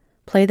work,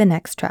 play the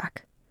next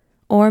track,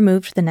 or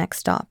move to the next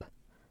stop.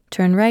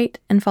 Turn right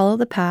and follow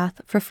the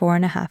path for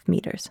 4.5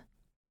 meters.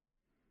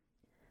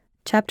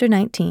 Chapter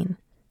 19,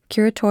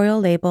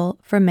 Curatorial Label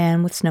for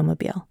Man with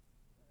Snowmobile.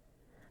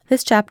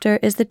 This chapter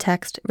is the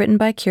text written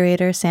by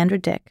curator Sandra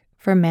Dick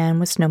for Man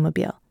with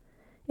Snowmobile.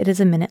 It is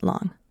a minute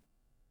long.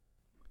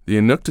 The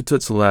Inuktitut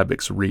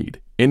syllabics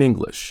read, in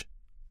English,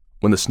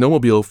 when the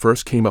snowmobile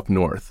first came up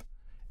north,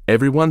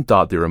 everyone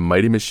thought they were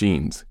mighty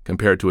machines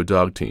compared to a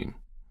dog team.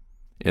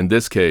 In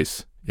this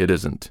case, it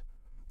isn't.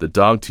 The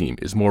dog team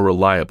is more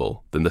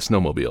reliable than the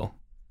snowmobile.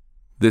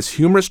 This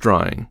humorous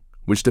drawing,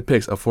 which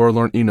depicts a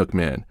forlorn Inuk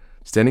man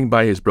standing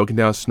by his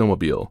broken-down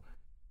snowmobile,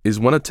 is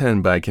one of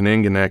 10 by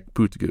Kanaganak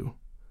Putugu,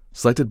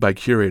 selected by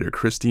curator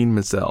Christine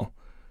Massel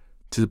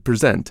to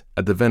present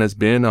at the Venice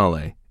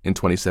Biennale in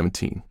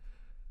 2017.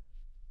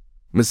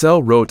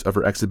 Massel wrote of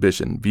her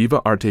exhibition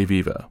Viva Arte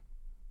Viva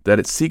that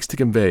it seeks to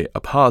convey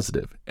a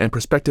positive and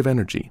prospective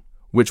energy,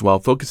 which, while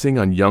focusing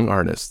on young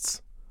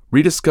artists,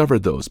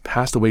 rediscovered those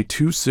passed away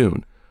too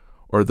soon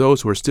or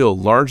those who are still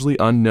largely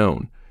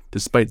unknown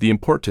despite the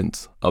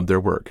importance of their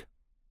work.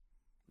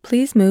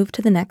 Please move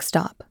to the next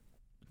stop.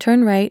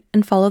 Turn right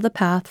and follow the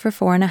path for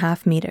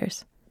 4.5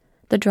 meters.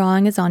 The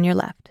drawing is on your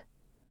left.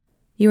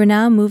 You are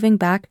now moving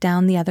back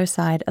down the other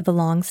side of the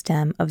long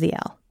stem of the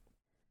L.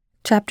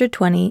 Chapter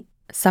 20,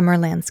 Summer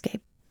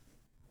Landscape.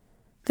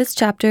 This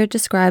chapter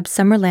describes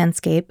Summer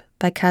Landscape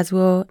by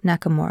Kazuo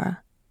Nakamura,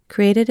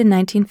 created in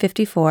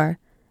 1954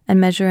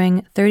 and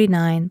measuring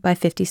 39 by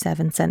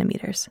 57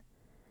 centimeters.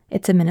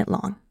 It's a minute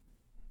long.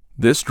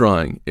 This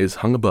drawing is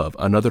hung above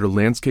another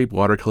landscape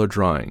watercolor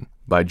drawing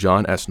by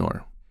John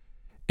Esnor.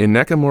 In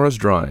Nakamura's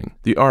drawing,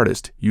 the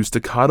artist used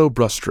staccato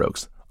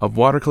brushstrokes of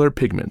watercolor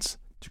pigments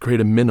to create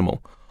a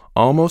minimal,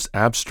 almost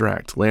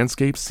abstract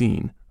landscape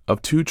scene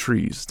of 2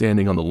 trees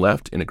standing on the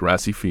left in a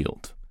grassy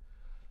field.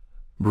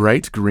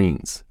 Bright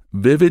greens,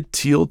 vivid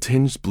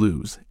teal-tinged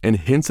blues, and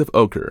hints of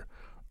ochre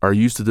are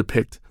used to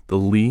depict the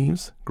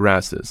leaves,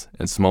 grasses,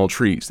 and small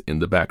trees in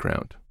the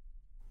background.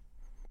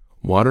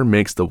 Water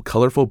makes the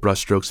colorful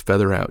brushstrokes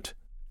feather out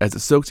as it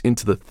soaks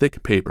into the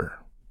thick paper.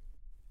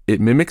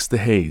 It mimics the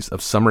haze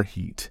of summer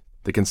heat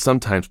that can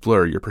sometimes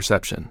blur your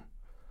perception.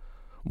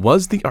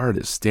 Was the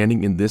artist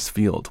standing in this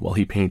field while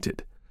he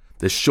painted,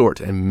 the short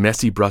and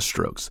messy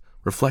brushstrokes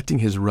reflecting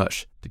his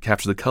rush to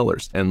capture the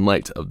colors and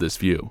light of this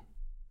view?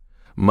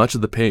 Much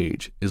of the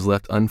page is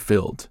left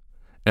unfilled,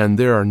 and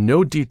there are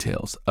no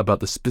details about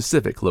the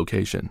specific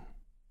location.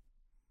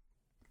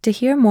 To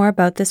hear more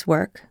about this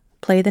work,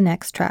 play the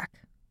next track,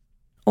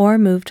 or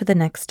move to the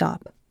next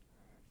stop.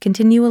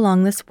 Continue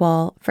along this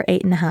wall for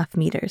 8.5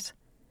 meters.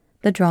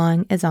 The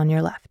drawing is on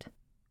your left.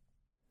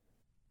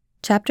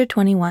 Chapter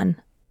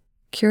 21,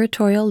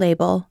 Curatorial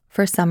Label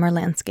for Summer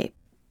Landscape.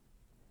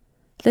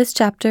 This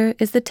chapter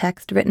is the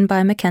text written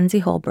by Mackenzie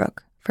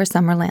Holbrook for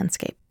Summer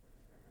Landscape.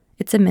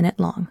 It's a minute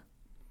long.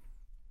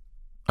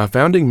 A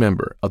founding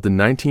member of the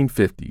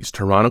 1950s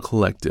Toronto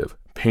collective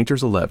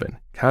Painters 11,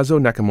 Kazuo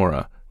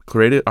Nakamura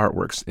created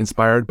artworks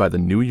inspired by the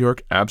New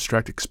York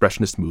abstract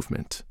expressionist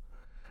movement,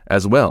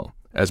 as well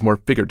as more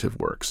figurative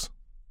works.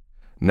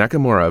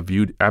 Nakamura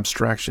viewed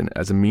abstraction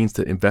as a means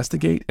to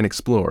investigate and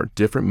explore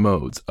different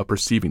modes of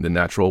perceiving the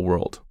natural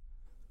world.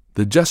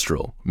 The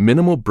gestural,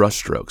 minimal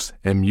brushstrokes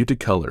and muted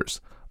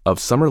colors of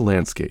summer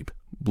landscape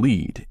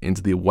bleed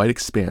into the white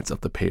expanse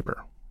of the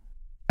paper.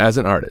 As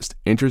an artist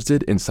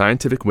interested in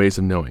scientific ways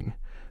of knowing,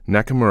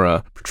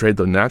 Nakamura portrayed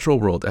the natural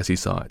world as he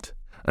saw it,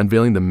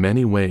 unveiling the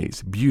many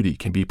ways beauty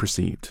can be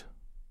perceived.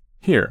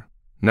 Here,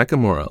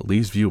 Nakamura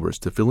leaves viewers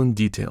to fill in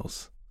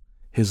details.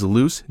 His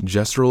loose,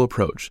 gestural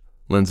approach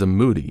lends a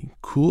moody,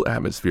 cool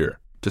atmosphere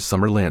to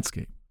summer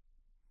landscape.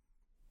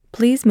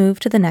 Please move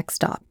to the next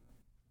stop.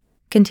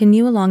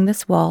 Continue along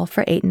this wall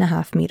for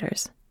 8.5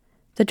 meters.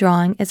 The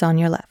drawing is on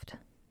your left.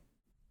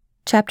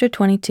 Chapter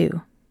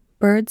 22,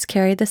 Birds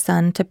Carry the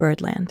Sun to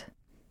Birdland.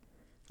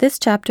 This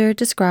chapter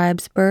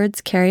describes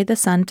Birds Carry the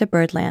Sun to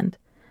Birdland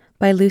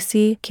by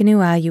Lucy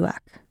Kinuayuak,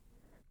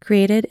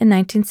 created in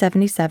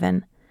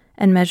 1977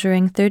 and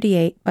measuring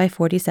 38 by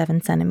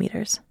 47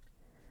 centimeters.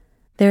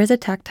 There is a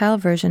tactile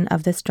version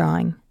of this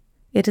drawing.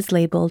 It is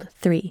labeled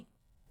 3.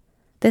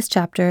 This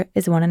chapter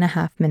is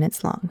 1.5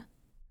 minutes long.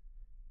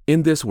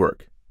 In this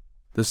work,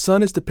 the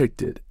sun is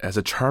depicted as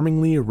a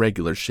charmingly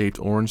irregular-shaped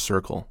orange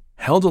circle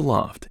held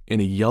aloft in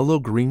a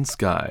yellow-green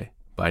sky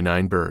by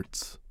 9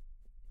 birds.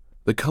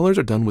 The colors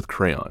are done with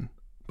crayon,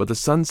 but the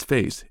sun's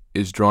face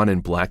is drawn in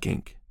black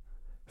ink.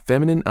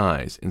 Feminine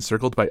eyes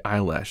encircled by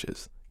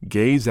eyelashes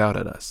gaze out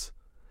at us,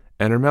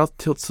 and her mouth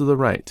tilts to the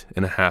right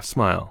in a half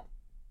smile.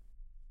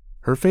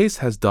 Her face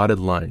has dotted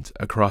lines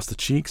across the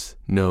cheeks,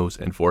 nose,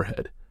 and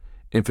forehead,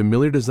 in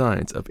familiar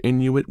designs of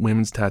Inuit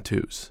women's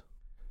tattoos.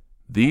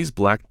 These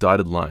black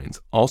dotted lines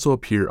also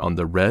appear on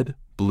the red,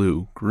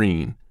 blue,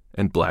 green,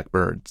 and black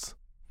birds.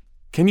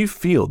 Can you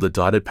feel the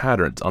dotted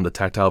patterns on the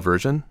tactile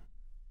version?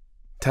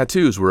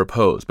 Tattoos were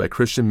opposed by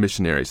Christian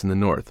missionaries in the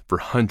North for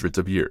hundreds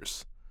of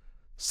years,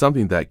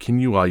 something that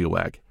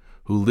Kinuayuak,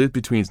 who lived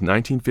between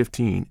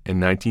 1915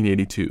 and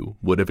 1982,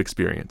 would have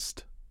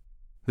experienced.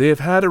 They have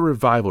had a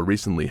revival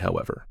recently,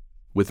 however,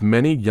 with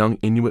many young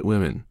Inuit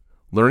women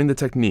learning the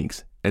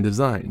techniques and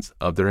designs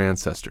of their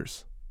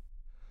ancestors.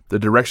 The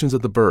directions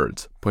of the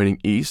birds, pointing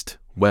east,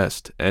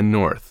 west, and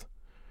north,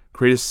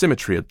 create a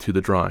symmetry to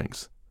the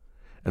drawings,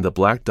 and the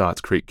black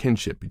dots create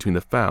kinship between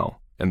the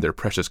fowl and their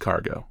precious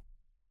cargo.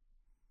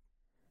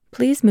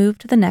 Please move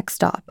to the next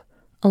stop,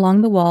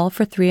 along the wall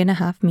for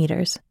 3.5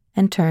 meters,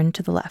 and turn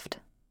to the left.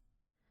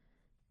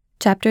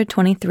 Chapter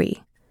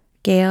 23,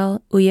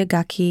 Gayle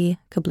Uyagaqi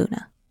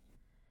Kabloona.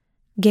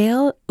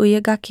 Gayle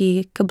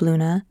Uyagaqi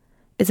Kabloona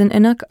is an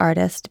Inuk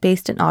artist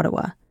based in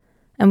Ottawa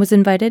and was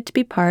invited to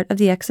be part of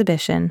the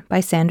exhibition by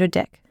Sandra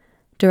Dick,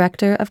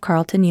 director of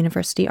Carleton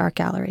University Art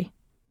Gallery.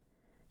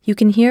 You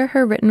can hear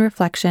her written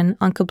reflection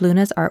on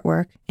Kabloona's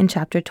artwork in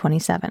Chapter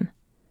 27.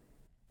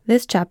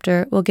 This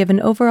chapter will give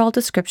an overall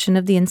description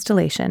of the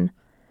installation,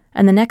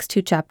 and the next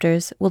 2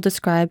 chapters will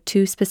describe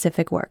 2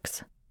 specific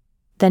works.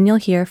 Then you'll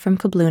hear from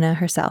Kabloona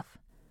herself.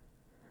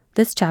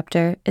 This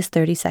chapter is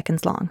 30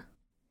 seconds long.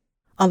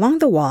 Along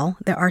the wall,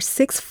 there are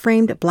 6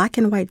 framed black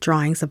and white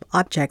drawings of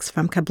objects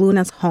from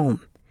Kabloona's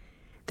home.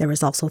 There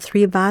is also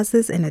 3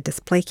 vases in a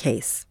display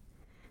case.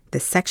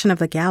 This section of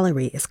the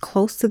gallery is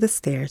close to the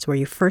stairs where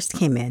you first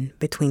came in,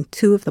 between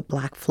 2 of the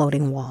black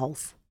floating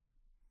walls.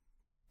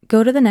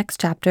 Go to the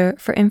next chapter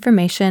for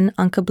information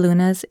on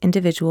Kabloona's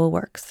individual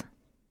works.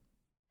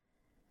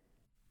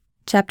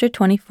 Chapter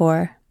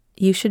 24,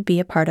 You Should Be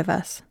a Part of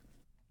Us.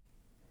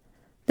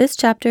 This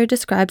chapter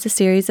describes a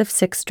series of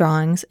 6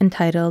 drawings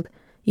entitled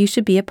You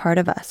Should Be a Part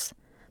of Us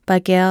by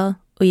Gayle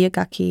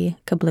Uyagaqi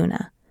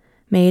Kabloona,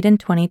 made in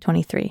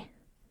 2023.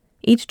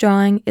 Each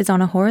drawing is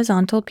on a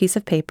horizontal piece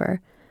of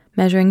paper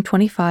measuring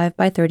 25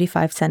 by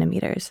 35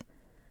 centimeters.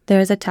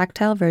 There is a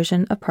tactile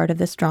version of part of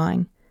this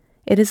drawing.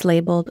 It is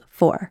labeled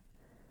 4.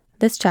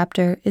 This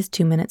chapter is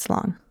 2 minutes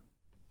long.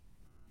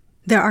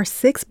 There are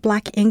 6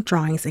 black ink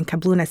drawings in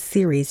Kabloona's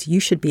series You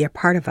Should Be a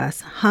Part of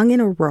Us hung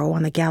in a row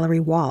on the gallery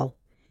wall.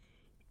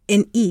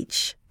 In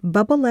each,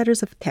 bubble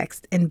letters of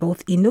text in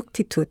both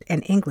Inuktitut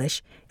and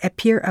English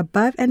appear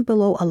above and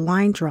below a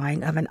line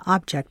drawing of an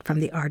object from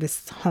the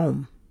artist's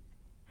home.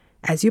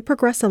 As you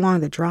progress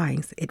along the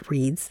drawings, it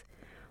reads,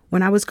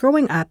 "When I was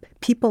growing up,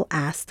 people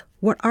asked,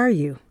 'What are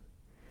you?'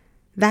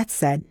 That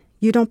said,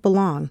 'You don't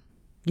belong.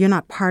 You're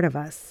not part of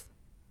us.'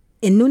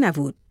 In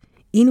Nunavut,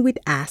 Inuit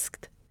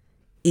asked,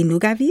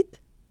 'Inugavit?'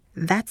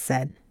 That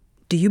said,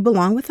 'Do you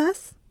belong with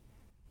us?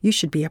 You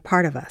should be a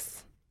part of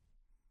us.'"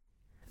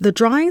 The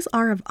drawings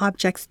are of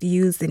objects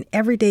used in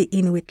everyday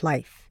Inuit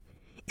life.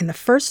 In the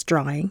first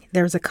drawing,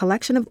 there is a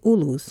collection of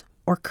ulus,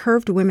 or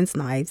curved women's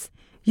knives,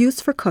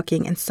 used for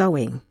cooking and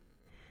sewing.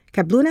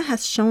 Kabloona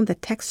has shown the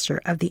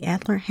texture of the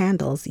antler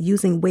handles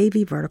using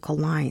wavy vertical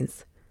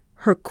lines.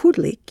 Her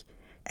kudlik,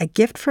 a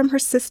gift from her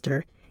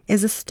sister,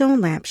 is a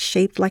stone lamp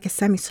shaped like a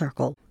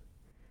semicircle.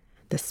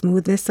 The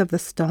smoothness of the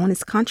stone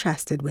is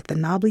contrasted with the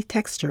knobbly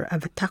texture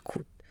of a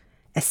takut,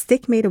 a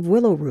stick made of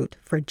willow root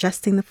for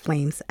adjusting the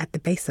flames at the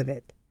base of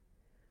it.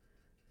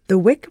 The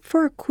wick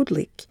for a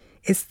kudlik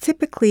is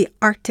typically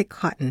Arctic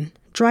cotton,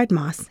 dried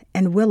moss,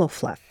 and willow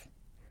fluff.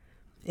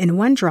 In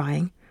one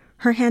drawing,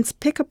 her hands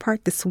pick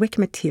apart this wick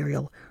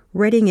material,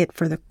 readying it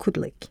for the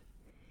kudlik.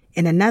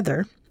 In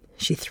another,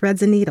 she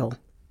threads a needle.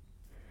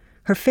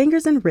 Her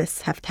fingers and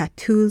wrists have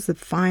tattoos of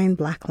fine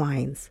black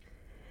lines.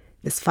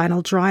 This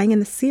final drawing in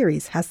the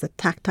series has the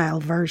tactile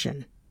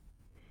version.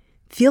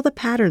 Feel the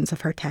patterns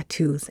of her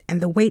tattoos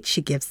and the weight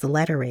she gives the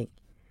lettering.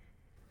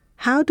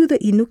 How do the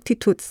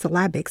Inuktitut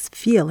syllabics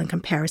feel in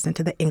comparison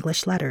to the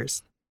English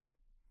letters?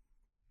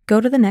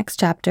 Go to the next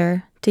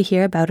chapter to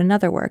hear about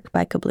another work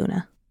by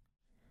Kabloona.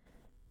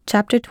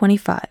 Chapter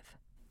 25,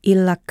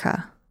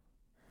 Ilaka.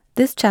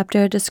 This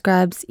chapter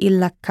describes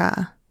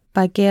Ilaka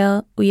by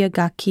Gayle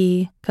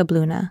Uyagaqi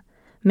Kabloona,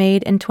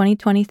 made in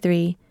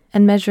 2023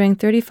 and measuring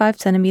 35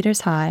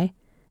 centimeters high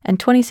and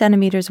 20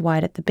 centimeters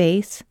wide at the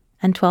base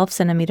and 12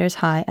 centimeters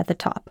high at the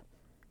top.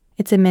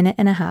 It's 1.5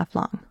 minutes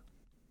long.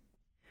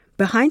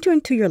 Behind you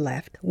and to your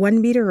left,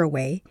 1 meter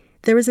away,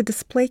 there is a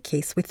display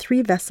case with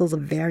 3 vessels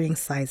of varying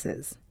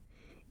sizes.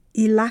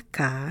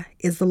 Ilaka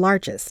is the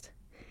largest.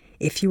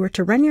 If you were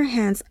to run your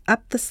hands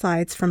up the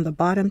sides from the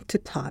bottom to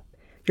top,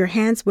 your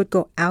hands would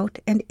go out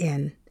and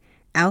in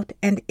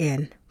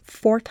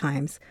 4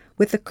 times,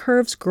 with the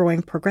curves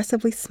growing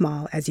progressively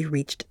small as you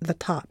reached the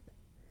top.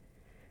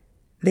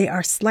 They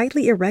are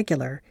slightly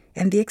irregular,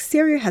 and the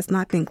exterior has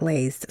not been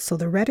glazed, so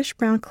the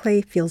reddish-brown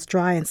clay feels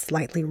dry and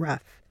slightly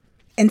rough.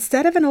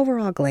 Instead of an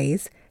overall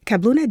glaze,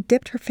 Kabloona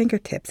dipped her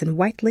fingertips in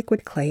white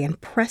liquid clay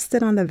and pressed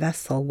it on the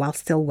vessel while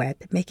still wet,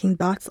 making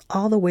dots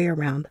all the way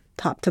around,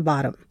 top to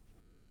bottom.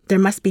 There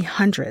must be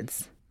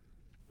hundreds.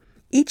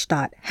 Each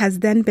dot has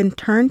then been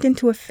turned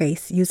into a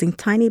face using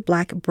tiny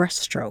black brush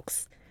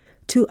strokes.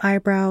 2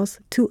 eyebrows,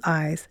 2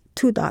 eyes,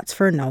 2 dots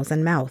for a nose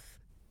and mouth.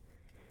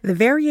 The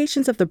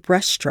variations of the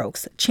brush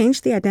strokes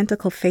change the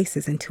identical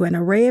faces into an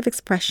array of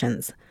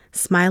expressions,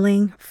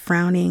 smiling,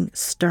 frowning,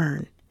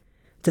 stern.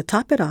 To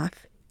top it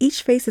off,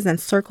 each face is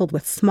encircled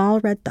with small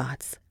red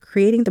dots,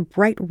 creating the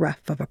bright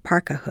ruff of a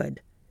parka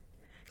hood.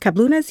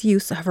 Kabloona's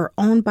use of her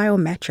own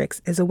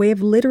biometrics is a way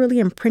of literally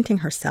imprinting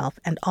herself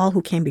and all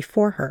who came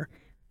before her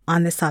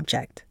on this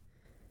object.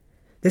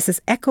 This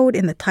is echoed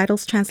in the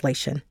title's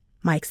translation,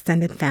 My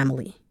Extended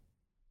Family.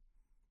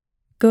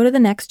 Go to the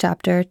next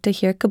chapter to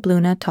hear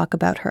Kabloona talk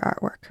about her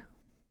artwork.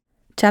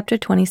 Chapter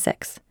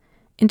 26,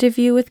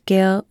 Interview with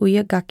Gayle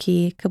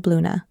Uyagaqi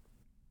Kabloona.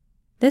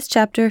 This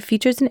chapter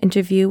features an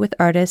interview with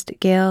artist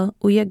Gayle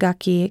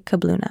Uyagaqi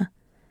Kabloona.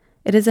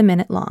 It is 1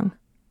 minute long.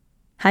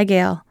 Hi,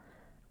 Gayle.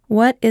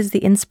 What is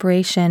the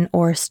inspiration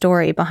or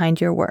story behind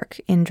your work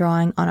in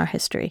drawing on our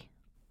history?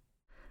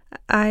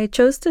 I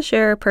chose to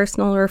share a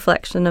personal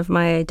reflection of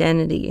my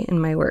identity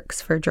in my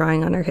works for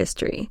drawing on our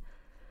history.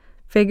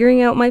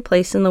 Figuring out my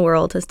place in the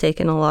world has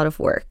taken a lot of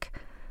work.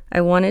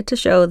 I wanted to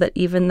show that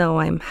even though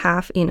I'm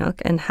half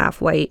Inuk and half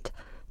white,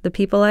 the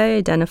people I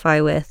identify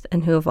with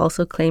and who have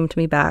also claimed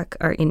me back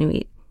are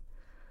Inuit.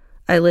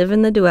 I live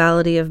in the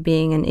duality of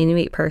being an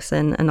Inuit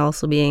person and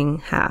also being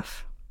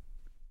half.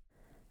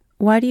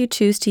 Why do you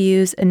choose to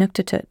use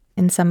Inuktitut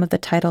in some of the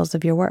titles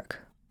of your work?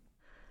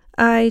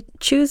 I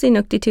choose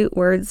Inuktitut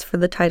words for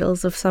the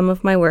titles of some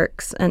of my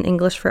works and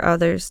English for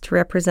others to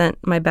represent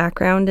my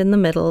background in the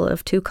middle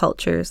of 2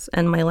 cultures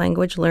and my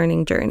language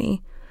learning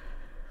journey.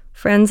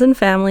 Friends and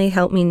family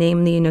help me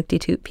name the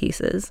Inuktitut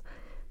pieces,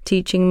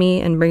 teaching me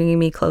and bringing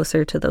me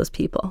closer to those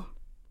people.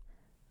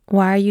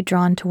 Why are you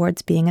drawn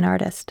towards being an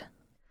artist?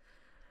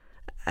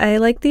 I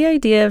like the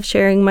idea of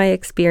sharing my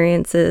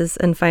experiences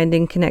and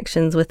finding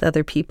connections with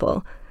other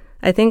people.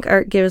 I think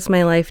art gives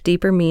my life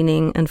deeper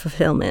meaning and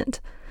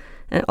fulfillment.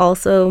 And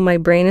also, my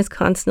brain is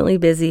constantly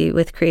busy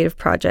with creative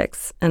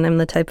projects, and I'm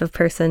the type of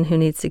person who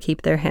needs to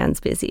keep their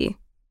hands busy.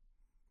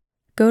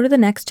 Go to the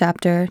next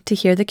chapter to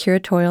hear the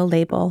curatorial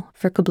label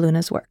for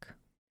Kabloona's work.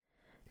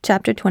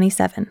 Chapter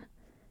 27,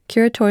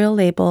 Curatorial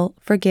Label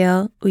for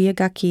Gayle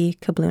Uyagaqi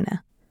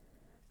Kabloona.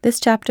 This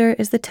chapter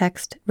is the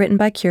text written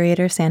by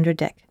curator Sandra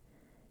Dick.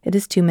 It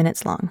is 2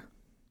 minutes long.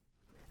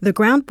 The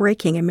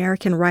groundbreaking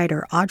American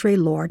writer Audre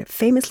Lorde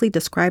famously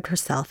described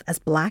herself as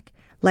Black,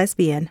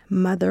 lesbian,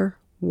 mother,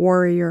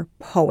 warrior,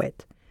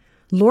 poet.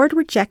 Lord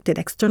rejected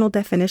external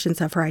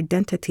definitions of her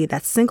identity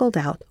that singled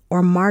out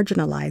or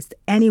marginalized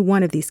any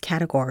one of these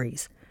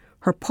categories.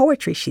 Her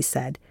poetry, she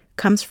said,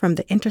 comes from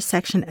the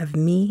intersection of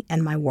me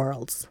and my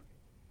worlds.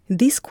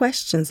 These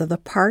questions of the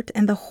part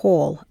and the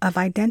whole of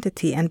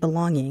identity and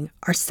belonging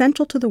are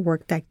central to the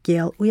work that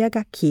Gayle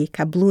Uyagaqi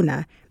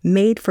Kabloona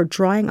made for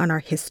drawing on our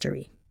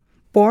history.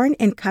 Born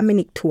in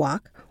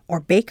Kaminiktuak, or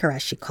Baker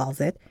as she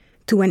calls it,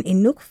 to an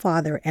Inuk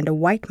father and a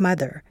white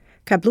mother,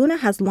 Kabloona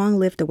has long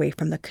lived away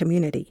from the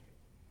community.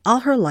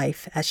 All her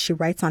life, as she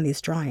writes on these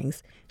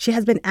drawings, she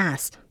has been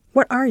asked,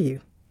 "What are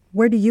you?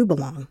 Where do you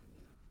belong?"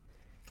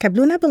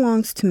 Kabloona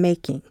belongs to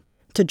making,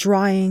 to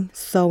drawing,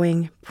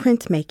 sewing,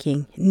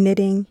 printmaking,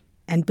 knitting,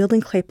 and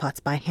building clay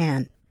pots by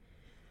hand.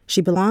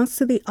 She belongs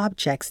to the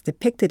objects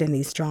depicted in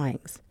these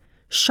drawings: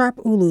 sharp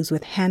ulus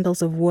with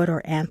handles of wood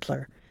or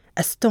antler,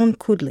 a stone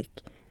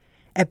kudlik,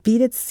 a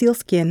beaded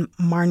sealskin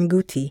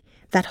marnguti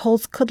that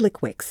holds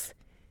kudlik wicks,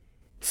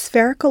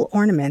 spherical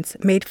ornaments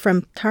made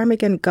from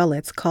ptarmigan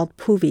gullets called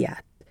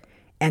puviat,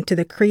 and to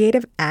the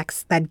creative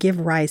acts that give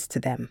rise to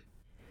them.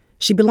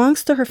 She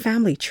belongs to her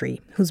family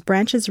tree, whose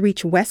branches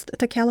reach west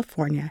to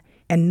California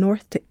and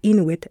north to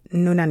Inuit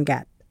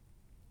Nunangat.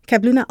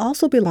 Kabloona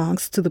also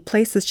belongs to the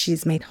places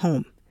she's made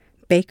home: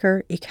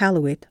 Baker,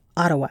 Iqaluit,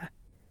 Ottawa.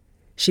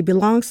 She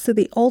belongs to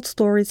the old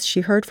stories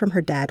she heard from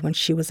her dad when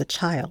she was a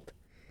child.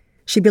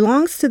 She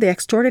belongs to the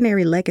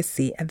extraordinary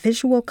legacy of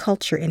visual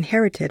culture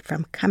inherited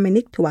from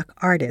Kaminiktuak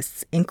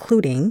artists,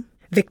 including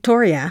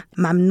Victoria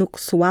Mamnuk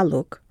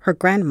Sualuk, her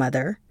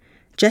grandmother,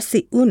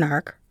 Jessie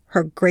Unark,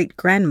 her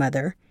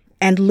great-grandmother,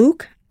 and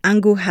Luke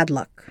Angu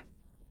Hadluk.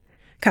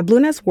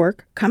 Kabloona's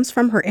work comes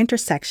from her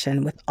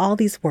intersection with all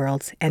these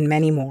worlds and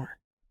many more.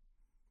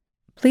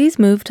 Please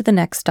move to the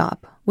next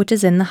stop, which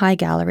is in the High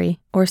Gallery,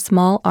 or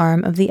small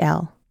arm of the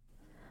L.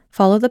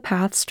 Follow the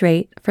path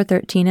straight for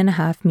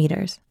 13.5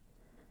 meters.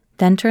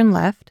 Then turn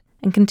left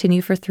and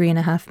continue for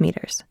 3.5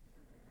 meters.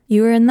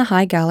 You are in the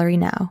High Gallery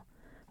now,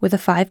 with a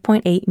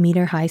 5.8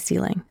 meter high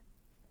ceiling.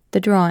 The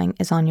drawing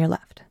is on your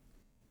left.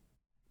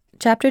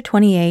 Chapter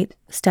 28,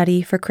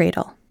 Study for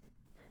Cradle.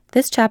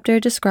 This chapter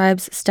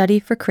describes Study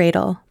for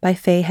Cradle by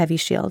Faye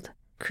Heavyshield,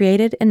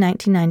 created in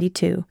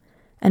 1992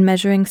 and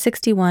measuring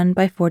 61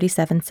 by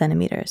 47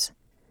 centimeters.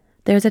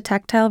 There is a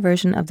tactile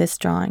version of this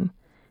drawing.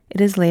 It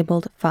is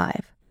labeled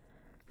 5.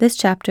 This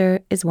chapter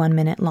is 1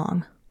 minute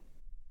long.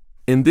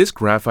 In this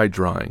graphite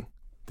drawing,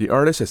 the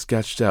artist has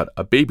sketched out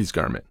a baby's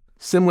garment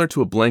similar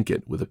to a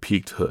blanket with a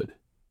peaked hood.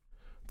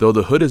 Though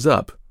the hood is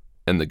up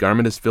and the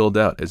garment is filled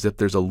out as if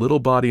there's a little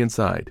body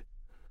inside,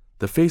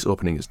 the face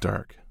opening is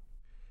dark.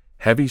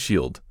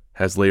 Heavyshield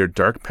has layered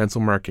dark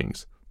pencil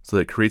markings so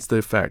that it creates the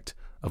effect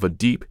of a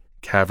deep,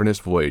 cavernous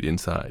void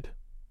inside.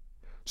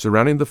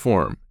 Surrounding the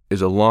form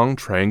is a long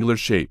triangular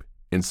shape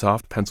in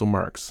soft pencil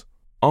marks,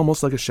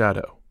 almost like a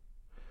shadow.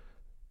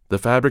 The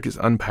fabric is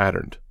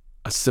unpatterned,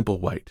 a simple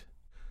white.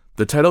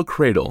 The title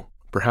cradle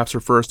perhaps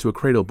refers to a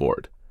cradle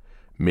board,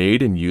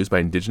 made and used by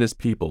indigenous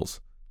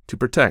peoples to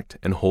protect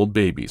and hold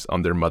babies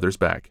on their mother's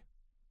back.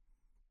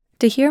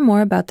 To hear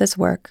more about this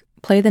work,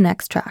 play the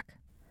next track,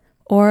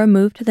 or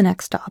move to the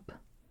next stop.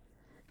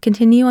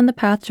 Continue on the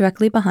path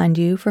directly behind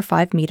you for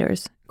 5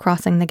 meters,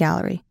 crossing the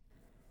gallery.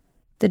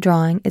 The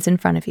drawing is in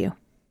front of you.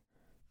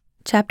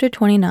 Chapter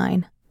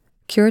 29,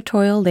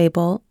 Curatorial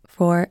Label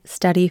for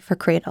Study for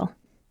Cradle.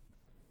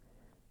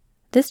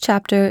 This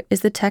chapter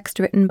is the text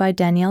written by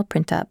Danielle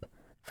Printup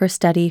for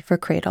Study for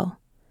Cradle.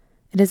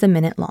 It is 1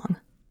 minute long.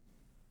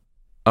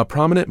 A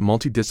prominent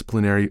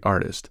multidisciplinary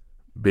artist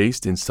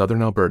based in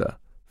southern Alberta,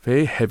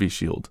 Faye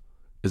Heavyshield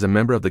is a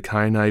member of the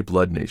Kainai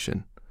Blood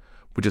Nation,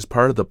 which is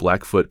part of the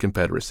Blackfoot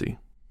Confederacy.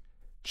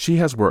 She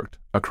has worked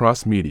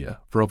across media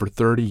for over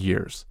 30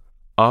 years,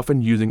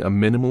 often using a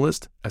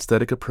minimalist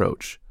aesthetic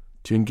approach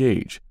to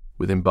engage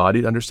with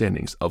embodied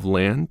understandings of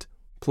land,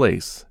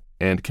 place,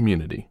 and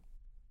community.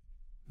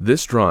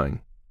 This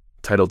drawing,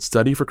 titled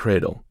Study for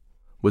Cradle,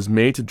 was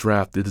made to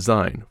draft the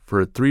design for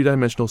a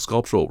 3-dimensional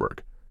sculptural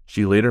work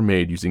she later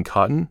made using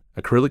cotton,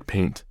 acrylic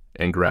paint,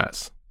 and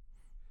grass.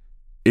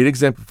 It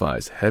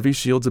exemplifies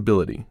Heavyshield's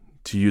ability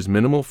to use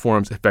minimal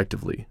forms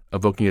effectively,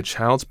 evoking a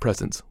child's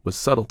presence with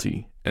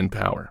subtlety and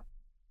power.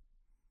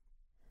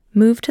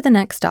 Move to the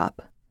next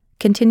stop.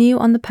 Continue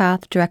on the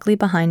path directly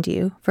behind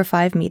you for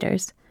 5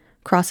 meters,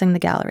 crossing the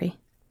gallery.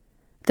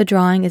 The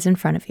drawing is in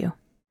front of you.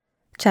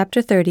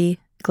 Chapter 30,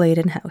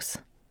 Gladen House.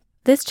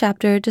 This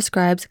chapter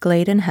describes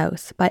Gladen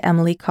House by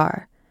Emily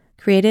Carr,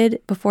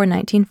 created before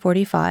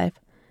 1945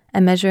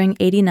 and measuring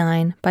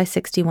 89 by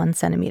 61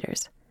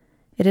 centimeters.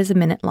 It is 1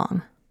 minute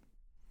long.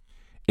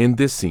 In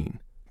this scene,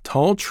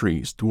 tall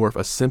trees dwarf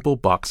a simple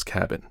box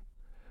cabin,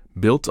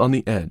 built on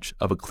the edge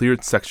of a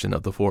cleared section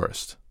of the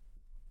forest.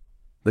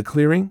 The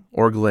clearing,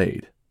 or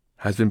glade,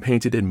 has been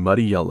painted in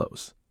muddy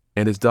yellows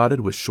and is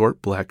dotted with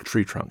short black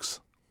tree trunks.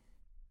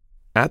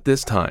 At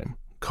this time,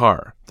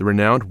 Carr, the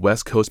renowned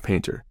West Coast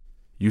painter,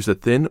 used a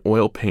thin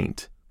oil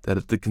paint that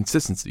is the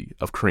consistency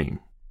of cream.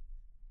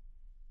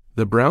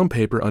 The brown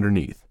paper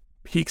underneath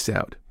peeks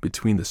out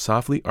between the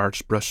softly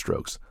arched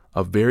brushstrokes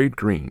of varied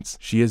greens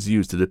she has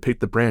used to depict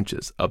the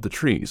branches of the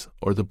trees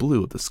or the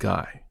blue of the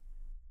sky.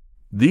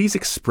 These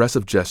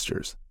expressive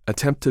gestures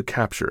attempt to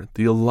capture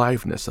the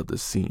aliveness of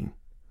this scene,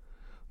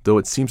 though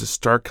it seems a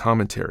stark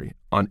commentary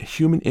on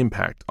human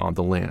impact on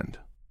the land.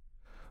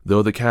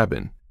 Though the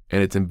cabin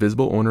and its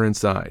invisible owner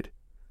inside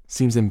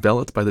seems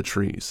enveloped by the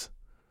trees,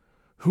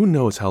 who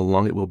knows how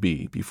long it will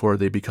be before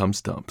they become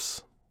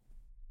stumps?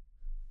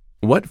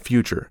 What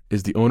future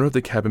is the owner of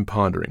the cabin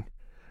pondering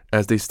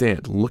as they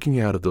stand looking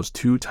out of those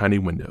two tiny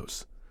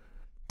windows,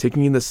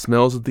 taking in the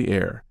smells of the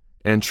air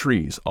and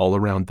trees all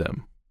around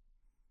them?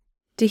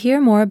 To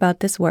hear more about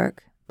this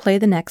work, play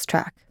the next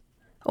track,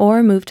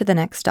 or move to the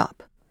next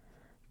stop.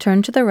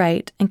 Turn to the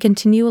right and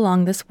continue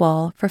along this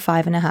wall for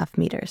 5.5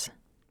 meters.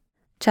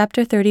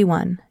 Chapter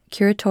 31,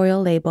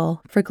 Curatorial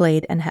Label for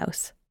Glade and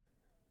House.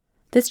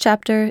 This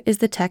chapter is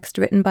the text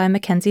written by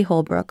Mackenzie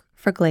Holbrook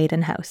for Glade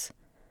and House.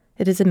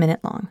 It is a minute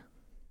long.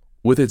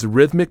 With its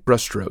rhythmic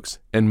brushstrokes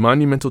and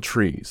monumental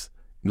trees,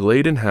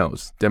 Glade and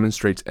House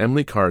demonstrates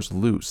Emily Carr's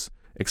loose,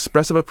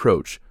 expressive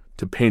approach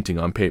to painting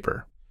on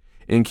paper,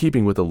 in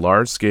keeping with the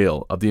large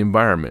scale of the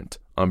environment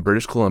on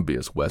British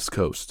Columbia's west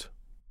coast.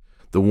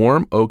 The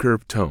warm ochre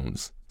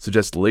tones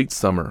suggest late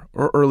summer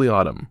or early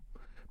autumn,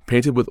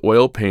 painted with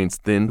oil paints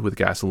thinned with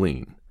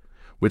gasoline,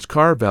 which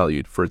Carr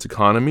valued for its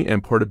economy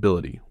and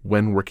portability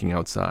when working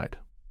outside.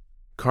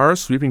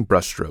 Carr's sweeping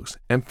brushstrokes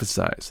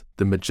emphasize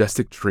the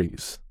majestic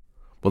trees,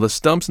 while the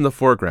stumps in the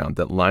foreground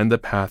that line the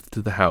path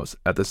to the house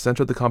at the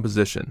center of the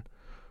composition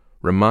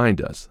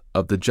remind us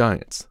of the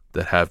giants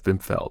that have been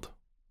felled.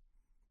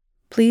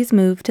 Please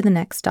move to the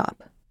next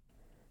stop.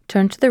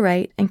 Turn to the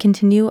right and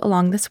continue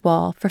along this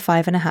wall for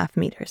 5.5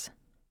 meters.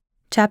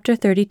 Chapter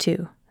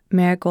 32,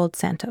 Marigold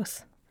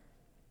Santos.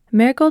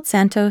 Marigold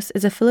Santos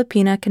is a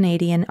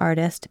Filipina-Canadian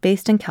artist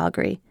based in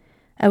Calgary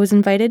and was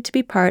invited to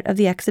be part of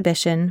the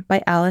exhibition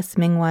by Alice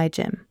Mingwai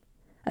Jim,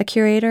 a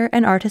curator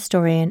and art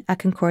historian at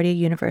Concordia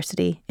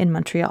University in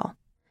Montreal.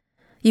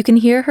 You can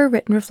hear her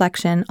written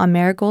reflection on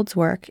Marigold's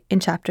work in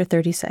Chapter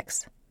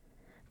 36.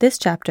 This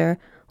chapter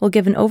will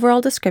give an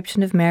overall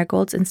description of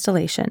Marigold's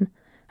installation,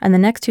 and the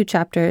next 2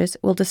 chapters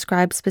will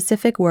describe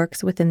specific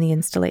works within the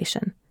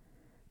installation.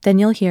 Then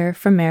you'll hear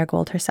from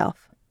Marigold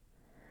herself.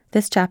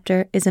 This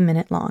chapter is a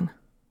minute long.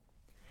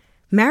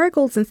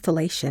 Marigold's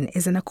installation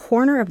is in a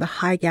corner of the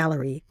high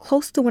gallery,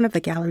 close to one of the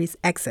gallery's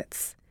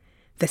exits.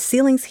 The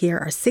ceilings here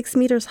are 6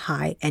 meters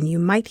high, and you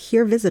might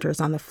hear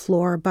visitors on the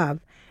floor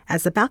above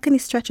as the balcony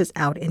stretches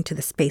out into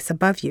the space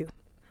above you.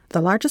 The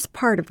largest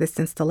part of this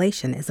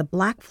installation is a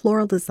black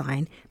floral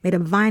design made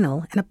of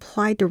vinyl and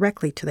applied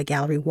directly to the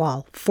gallery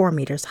wall, 4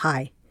 meters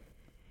high.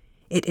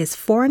 It is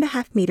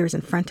 4.5 meters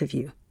in front of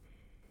you.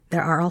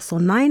 There are also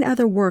 9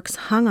 other works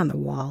hung on the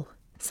wall,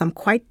 some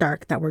quite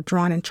dark that were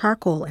drawn in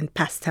charcoal and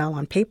pastel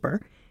on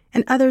paper,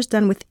 and others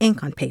done with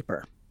ink on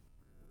paper.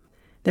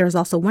 There is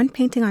also 1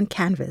 painting on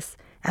canvas,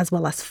 as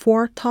well as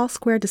 4 tall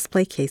square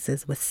display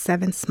cases with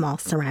 7 small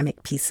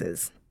ceramic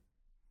pieces.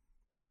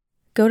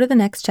 Go to the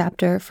next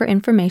chapter for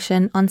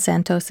information on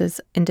Santos's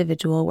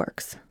individual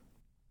works.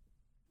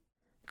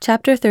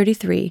 Chapter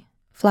 33,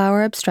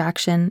 Flower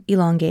Abstraction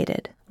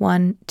Elongated,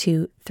 1,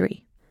 2,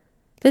 3.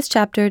 This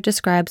chapter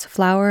describes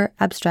Flower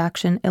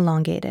Abstraction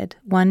Elongated,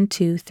 1,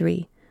 2,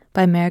 3,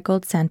 by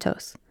Marigold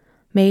Santos,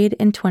 made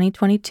in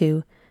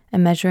 2022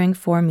 and measuring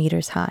 4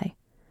 meters high.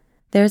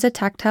 There is a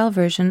tactile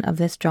version of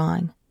this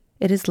drawing.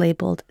 It is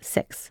labeled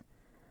 6.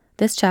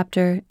 This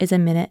chapter is a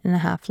minute and a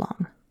half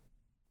long.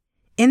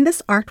 In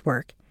this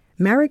artwork,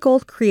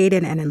 Marigold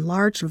created an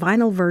enlarged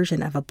vinyl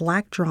version of a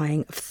black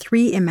drawing of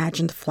 3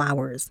 imagined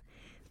flowers.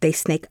 They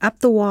snake up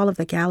the wall of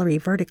the gallery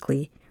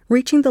vertically,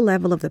 reaching the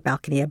level of the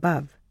balcony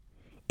above.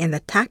 In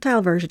the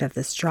tactile version of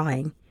this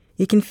drawing,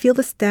 you can feel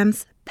the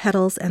stems,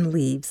 petals, and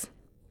leaves.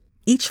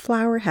 Each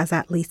flower has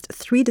at least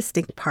 3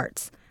 distinct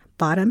parts,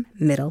 bottom,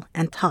 middle,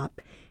 and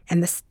top,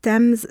 and the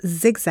stems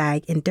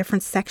zigzag in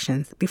different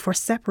sections before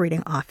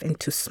separating off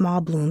into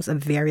small blooms of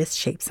various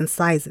shapes and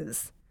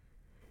sizes.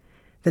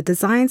 The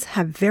designs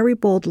have very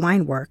bold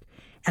line work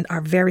and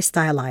are very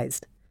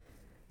stylized.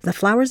 The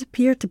flowers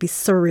appear to be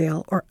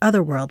surreal or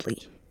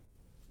otherworldly.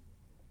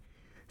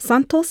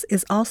 Santos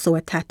is also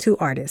a tattoo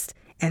artist,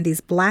 and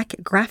these black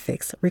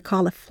graphics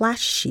recall a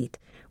flash sheet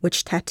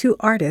which tattoo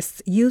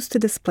artists use to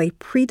display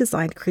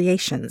pre-designed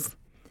creations.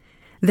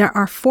 There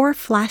are 4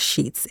 flash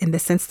sheets in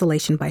this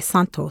installation by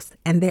Santos,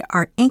 and they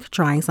are ink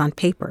drawings on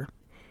paper.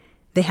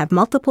 They have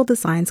multiple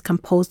designs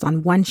composed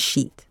on 1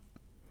 sheet.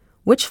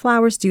 Which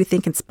flowers do you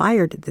think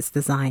inspired this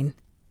design?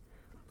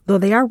 Though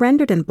they are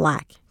rendered in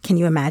black, can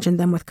you imagine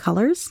them with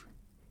colors?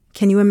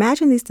 Can you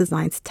imagine these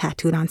designs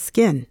tattooed on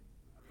skin?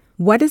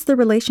 What is the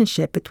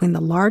relationship between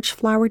the large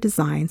flower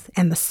designs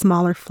and the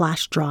smaller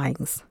flash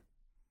drawings?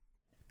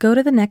 Go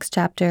to the next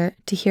chapter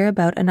to hear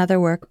about another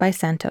work by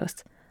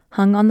Santos,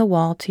 hung on the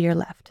wall to your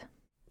left.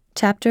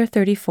 Chapter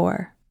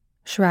 34,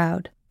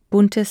 Shroud,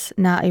 Buntis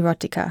na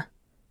Erotica,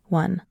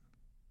 1.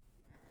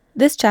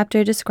 This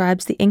chapter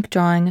describes the ink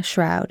drawing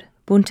Shroud,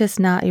 Buntis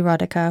na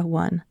Erotica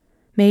 1,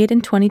 Made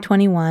in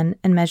 2021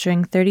 and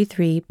measuring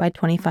 33 by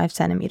 25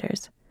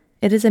 centimeters.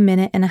 It is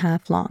 1.5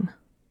 minutes long.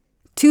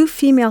 2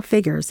 female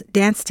figures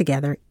dance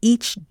together,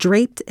 each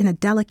draped in a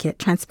delicate,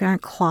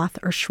 transparent cloth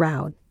or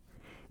shroud.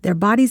 Their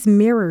bodies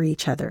mirror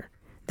each other.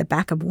 The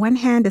back of one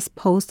hand is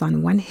posed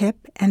on one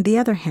hip, and the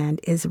other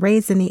hand is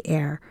raised in the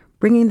air,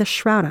 bringing the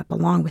shroud up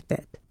along with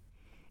it.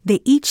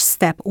 They each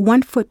step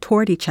 1 foot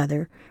toward each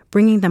other,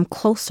 bringing them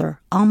closer,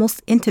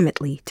 almost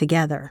intimately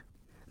together.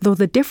 Though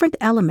the different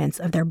elements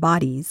of their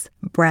bodies,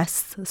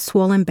 breasts,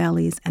 swollen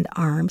bellies, and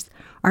arms,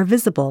 are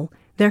visible,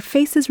 their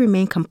faces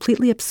remain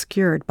completely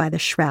obscured by the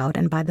shroud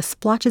and by the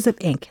splotches of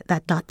ink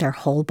that dot their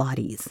whole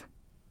bodies.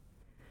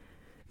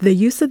 The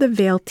use of the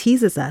veil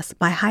teases us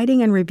by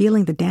hiding and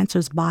revealing the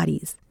dancers'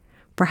 bodies.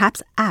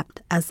 Perhaps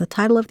apt as the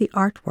title of the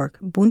artwork,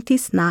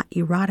 Buntis na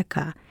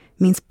Erotica,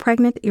 means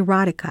pregnant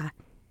erotica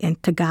in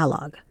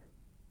Tagalog.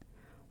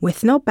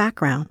 With no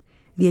background,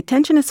 the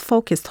attention is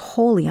focused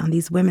wholly on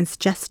these women's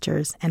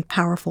gestures and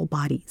powerful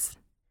bodies.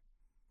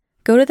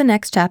 Go to the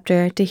next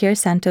chapter to hear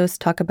Santos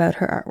talk about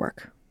her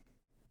artwork.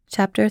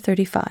 Chapter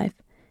 35,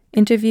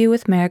 Interview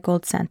with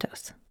Marigold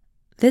Santos.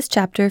 This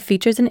chapter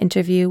features an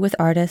interview with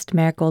artist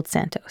Marigold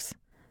Santos.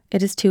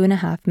 It is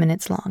 2.5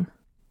 minutes long.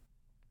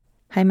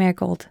 Hi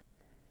Marigold.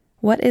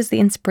 What is the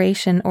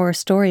inspiration or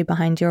story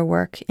behind your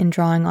work in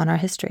drawing on our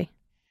history?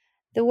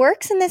 The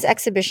works in this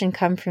exhibition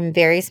come from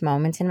various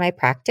moments in my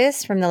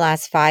practice from the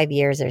last 5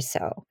 years or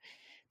so.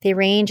 They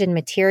range in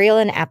material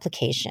and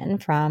application,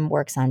 from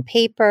works on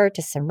paper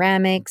to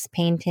ceramics,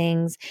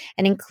 paintings,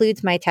 and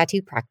includes my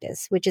tattoo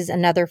practice, which is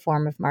another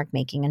form of mark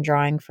making and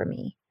drawing for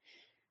me.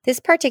 This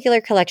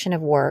particular collection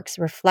of works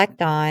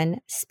reflect on,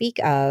 speak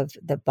of,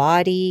 the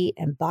body,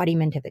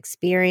 embodiment of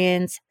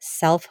experience,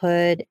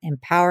 selfhood,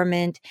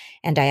 empowerment,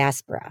 and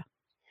diaspora.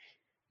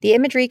 The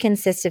imagery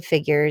consists of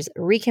figures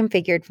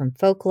reconfigured from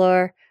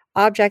folklore,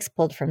 objects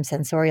pulled from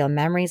sensorial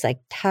memories like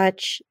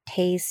touch,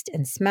 taste,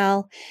 and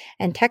smell,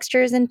 and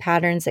textures and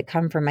patterns that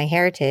come from my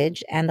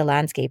heritage and the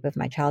landscape of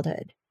my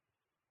childhood.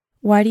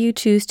 Why do you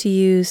choose to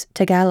use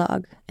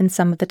Tagalog in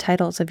some of the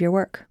titles of your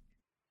work?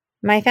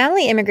 My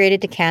family immigrated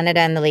to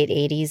Canada in the late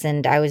 80s,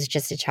 and I was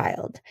just a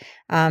child.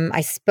 I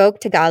spoke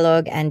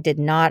Tagalog and did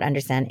not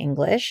understand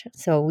English,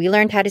 so we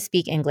learned how to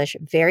speak English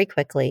very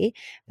quickly,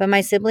 but my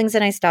siblings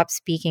and I stopped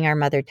speaking our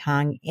mother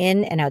tongue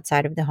in and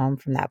outside of the home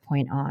from that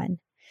point on.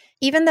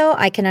 Even though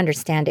I can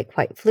understand it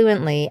quite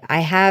fluently, I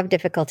have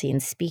difficulty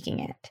in speaking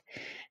it.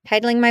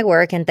 Titling my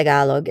work in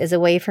Tagalog is a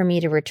way for me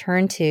to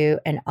return to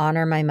and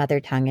honor my mother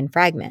tongue in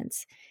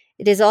fragments.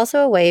 It is also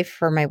a way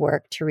for my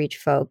work to reach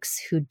folks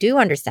who do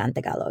understand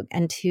Tagalog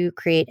and to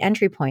create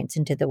entry points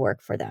into the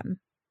work for them.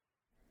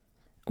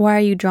 Why are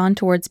you drawn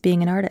towards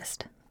being an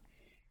artist?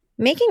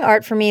 Making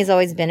art for me has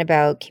always been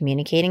about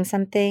communicating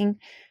something,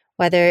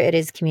 whether it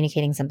is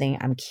communicating something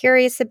I'm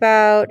curious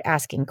about,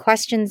 asking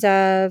questions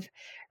of,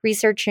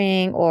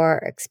 researching,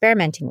 or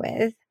experimenting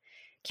with.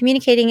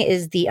 Communicating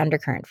is the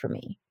undercurrent for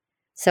me.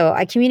 So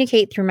I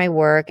communicate through my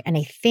work and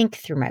I think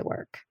through my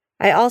work.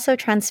 I also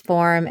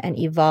transform and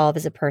evolve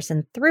as a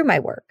person through my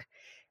work.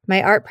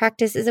 My art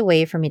practice is a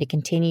way for me to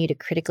continue to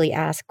critically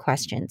ask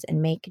questions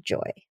and make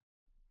joy.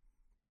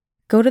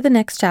 Go to the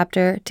next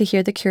chapter to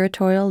hear the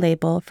curatorial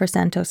label for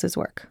Santos's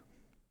work.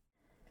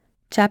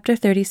 Chapter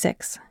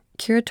 36,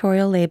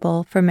 Curatorial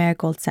Label for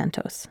Marigold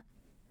Santos.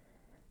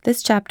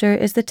 This chapter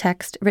is the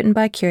text written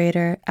by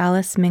curator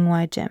Alice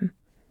Mingwai Jim.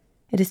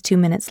 It is 2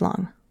 minutes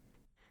long.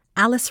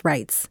 Alice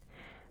writes,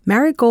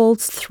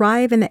 Marigolds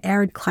thrive in the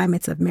arid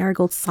climates of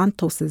Marigold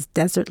Santos's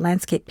desert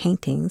landscape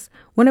paintings,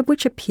 one of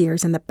which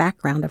appears in the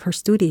background of her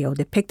studio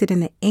depicted in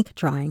the ink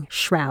drawing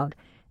Shroud,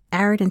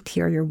 Arid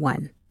Interior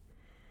 1.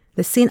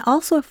 The scene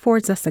also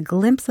affords us a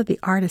glimpse of the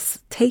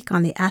artist's take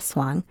on the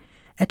aswang,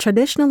 a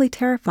traditionally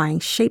terrifying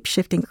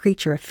shape-shifting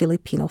creature of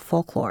Filipino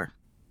folklore.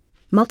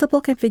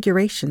 Multiple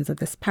configurations of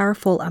this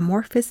powerful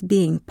amorphous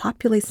being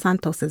populate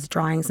Santos's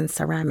drawings and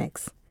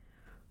ceramics.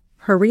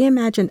 Her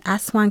reimagined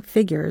aswang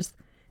figures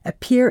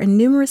appear in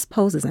numerous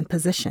poses and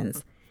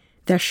positions,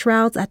 their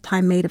shrouds at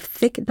times made of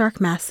thick,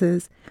 dark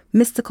masses,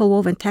 mystical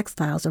woven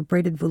textiles or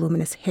braided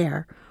voluminous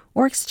hair,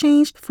 or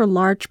exchanged for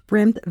large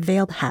brimmed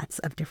veiled hats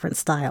of different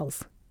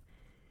styles.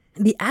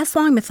 The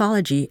aswang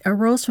mythology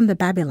arose from the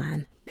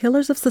Babaylan,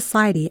 pillars of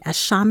society as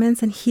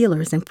shamans and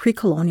healers in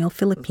pre-colonial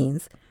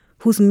Philippines,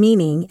 whose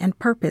meaning and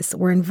purpose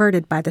were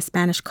inverted by the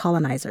Spanish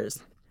colonizers.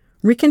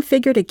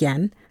 Reconfigured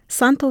again,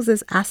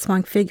 Santos's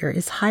aswang figure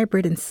is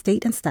hybrid in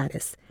state and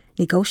status,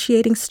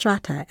 negotiating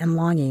strata and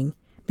longing,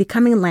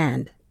 becoming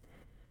land.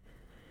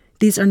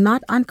 These are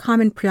not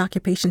uncommon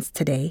preoccupations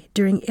today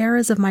during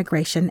eras of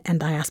migration and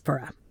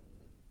diaspora.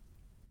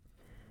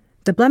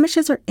 The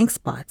blemishes or ink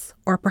spots,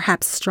 or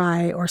perhaps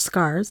striae or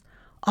scars,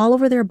 all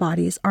over their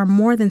bodies are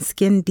more than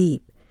skin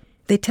deep.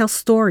 They tell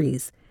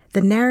stories,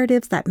 the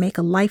narratives that make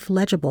a life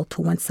legible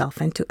to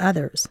oneself and to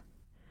others.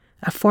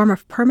 A form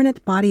of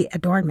permanent body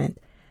adornment,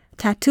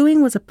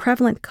 tattooing was a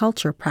prevalent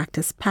culture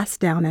practice passed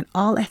down in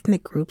all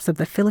ethnic groups of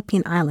the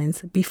Philippine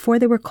Islands before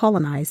they were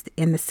colonized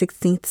in the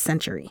 16th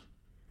century.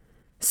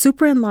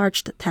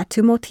 Super-enlarged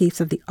tattoo motifs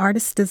of the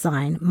artist's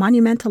design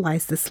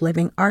monumentalize this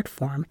living art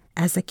form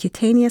as a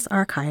cutaneous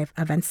archive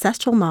of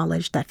ancestral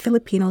knowledge that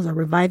Filipinos are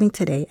reviving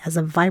today as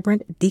a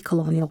vibrant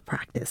decolonial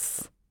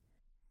practice.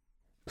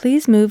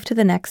 Please move to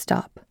the next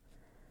stop.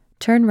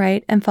 Turn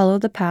right and follow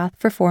the path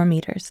for 4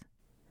 meters.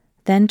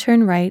 Then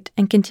turn right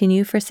and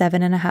continue for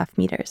 7.5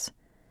 meters.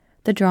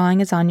 The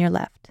drawing is on your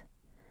left.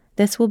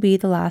 This will be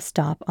the last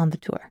stop on the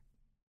tour.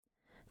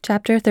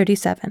 Chapter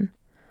 37.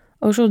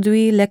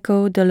 Aujourd'hui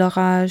l'écho de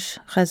l'orage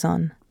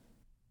résonne.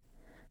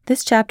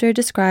 This chapter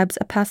describes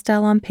a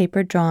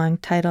pastel-on-paper drawing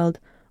titled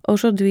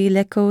Aujourd'hui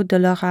l'écho de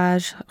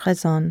l'orage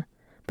résonne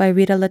by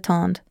Rita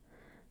Letendre,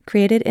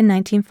 created in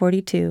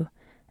 1942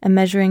 and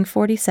measuring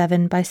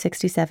 47 by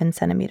 67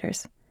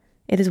 centimeters.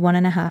 It is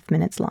 1.5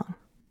 minutes long.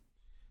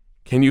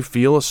 Can you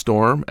feel a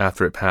storm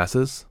after it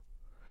passes?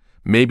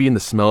 Maybe in the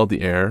smell of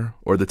the air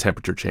or the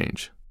temperature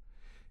change.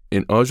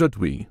 In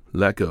Aujourd'hui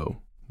l'écho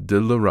de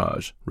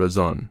l'orage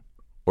résonne,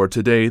 or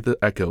Today the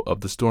echo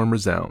of the storm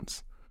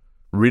resounds,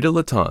 Rita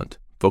Letendre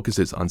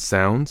focuses on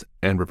sounds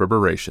and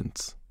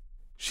reverberations.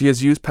 She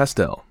has used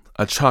pastel,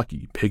 a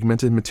chalky,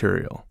 pigmented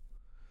material,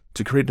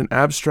 to create an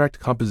abstract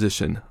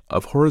composition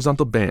of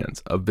horizontal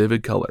bands of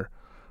vivid color,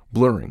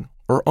 blurring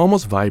or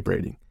almost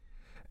vibrating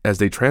as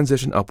they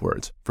transition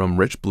upwards from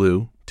rich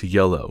blue to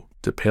yellow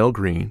to pale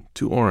green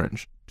to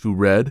orange to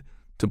red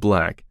to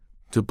black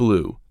to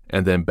blue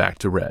and then back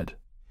to red.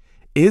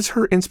 Is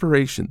her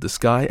inspiration the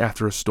sky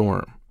after a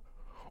storm?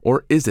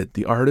 Or is it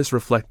the artist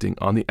reflecting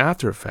on the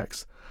after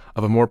effects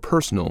of a more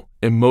personal,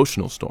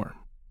 emotional storm?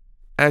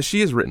 As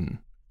she has written,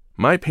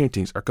 my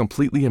paintings are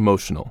completely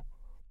emotional,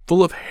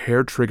 full of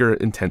hair-trigger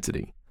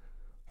intensity.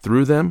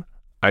 Through them,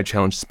 I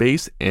challenge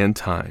space and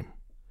time.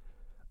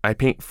 I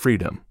paint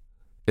freedom,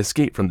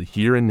 escape from the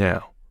here and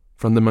now,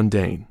 from the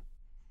mundane.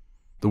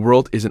 The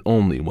world isn't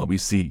only what we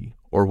see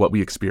or what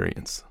we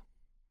experience.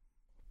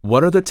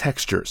 What are the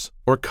textures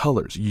or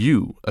colors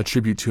you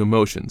attribute to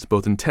emotions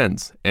both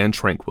intense and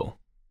tranquil?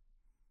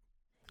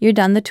 You're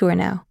done the tour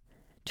now.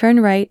 Turn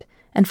right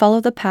and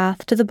follow the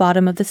path to the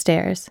bottom of the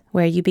stairs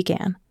where you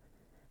began.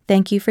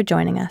 Thank you for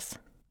joining us.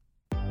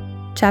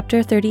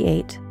 Chapter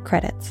 38,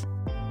 Credits.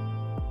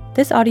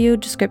 This audio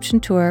description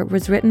tour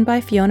was written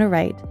by Fiona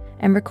Wright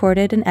and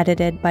recorded and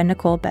edited by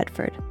Nicole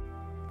Bedford.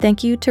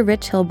 Thank you to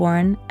Rich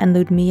Hilborn and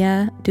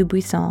Ludmilla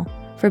Dubuisson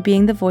for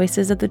being the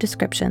voices of the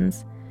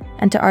descriptions,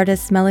 and to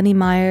artists Mélanie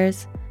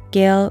Meyers,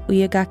 Gayle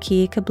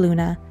Uyagaqi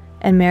Kabloona,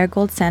 and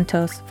Marigold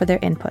Santos for their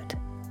input.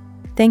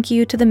 Thank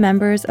you to the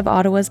members of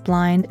Ottawa's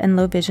blind and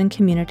low vision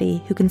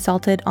community who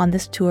consulted on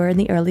this tour in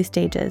the early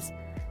stages,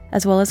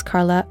 as well as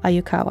Carla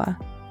Ayukawa.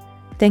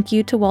 Thank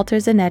you to Walter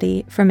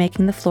Zanetti for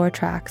making the floor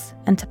tracks,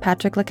 and to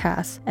Patrick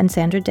Lacasse and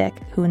Sandra Dick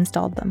who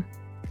installed them.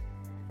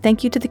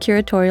 Thank you to the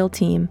curatorial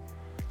team,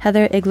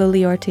 Heather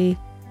Igloliorti,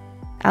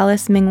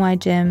 Alice Mingwai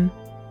Jim,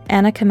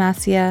 Anna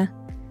Camasia,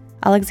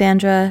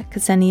 Alexandra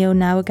Casenio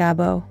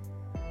Nawagabo,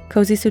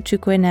 Kozi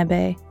Suchukwe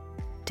Nebe,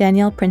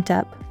 Danielle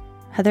Printup,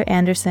 Heather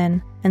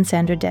Anderson, and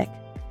Sandra Dick.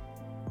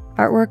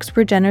 Artworks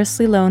were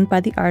generously loaned by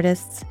the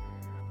artists,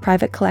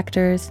 private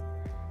collectors,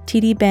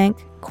 TD Bank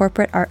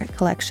Corporate Art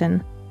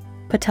Collection,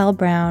 Patel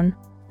Brown,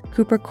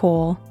 Cooper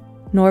Cole,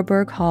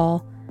 Norberg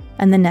Hall,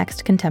 and the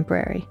Next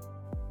Contemporary.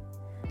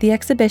 The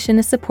exhibition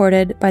is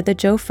supported by the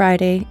Joe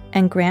Friday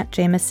and Grant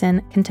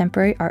Jameson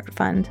Contemporary Art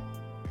Fund,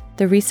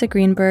 the Risa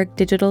Greenberg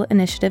Digital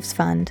Initiatives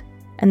Fund,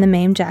 and the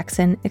Mame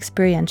Jackson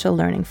Experiential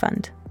Learning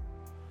Fund.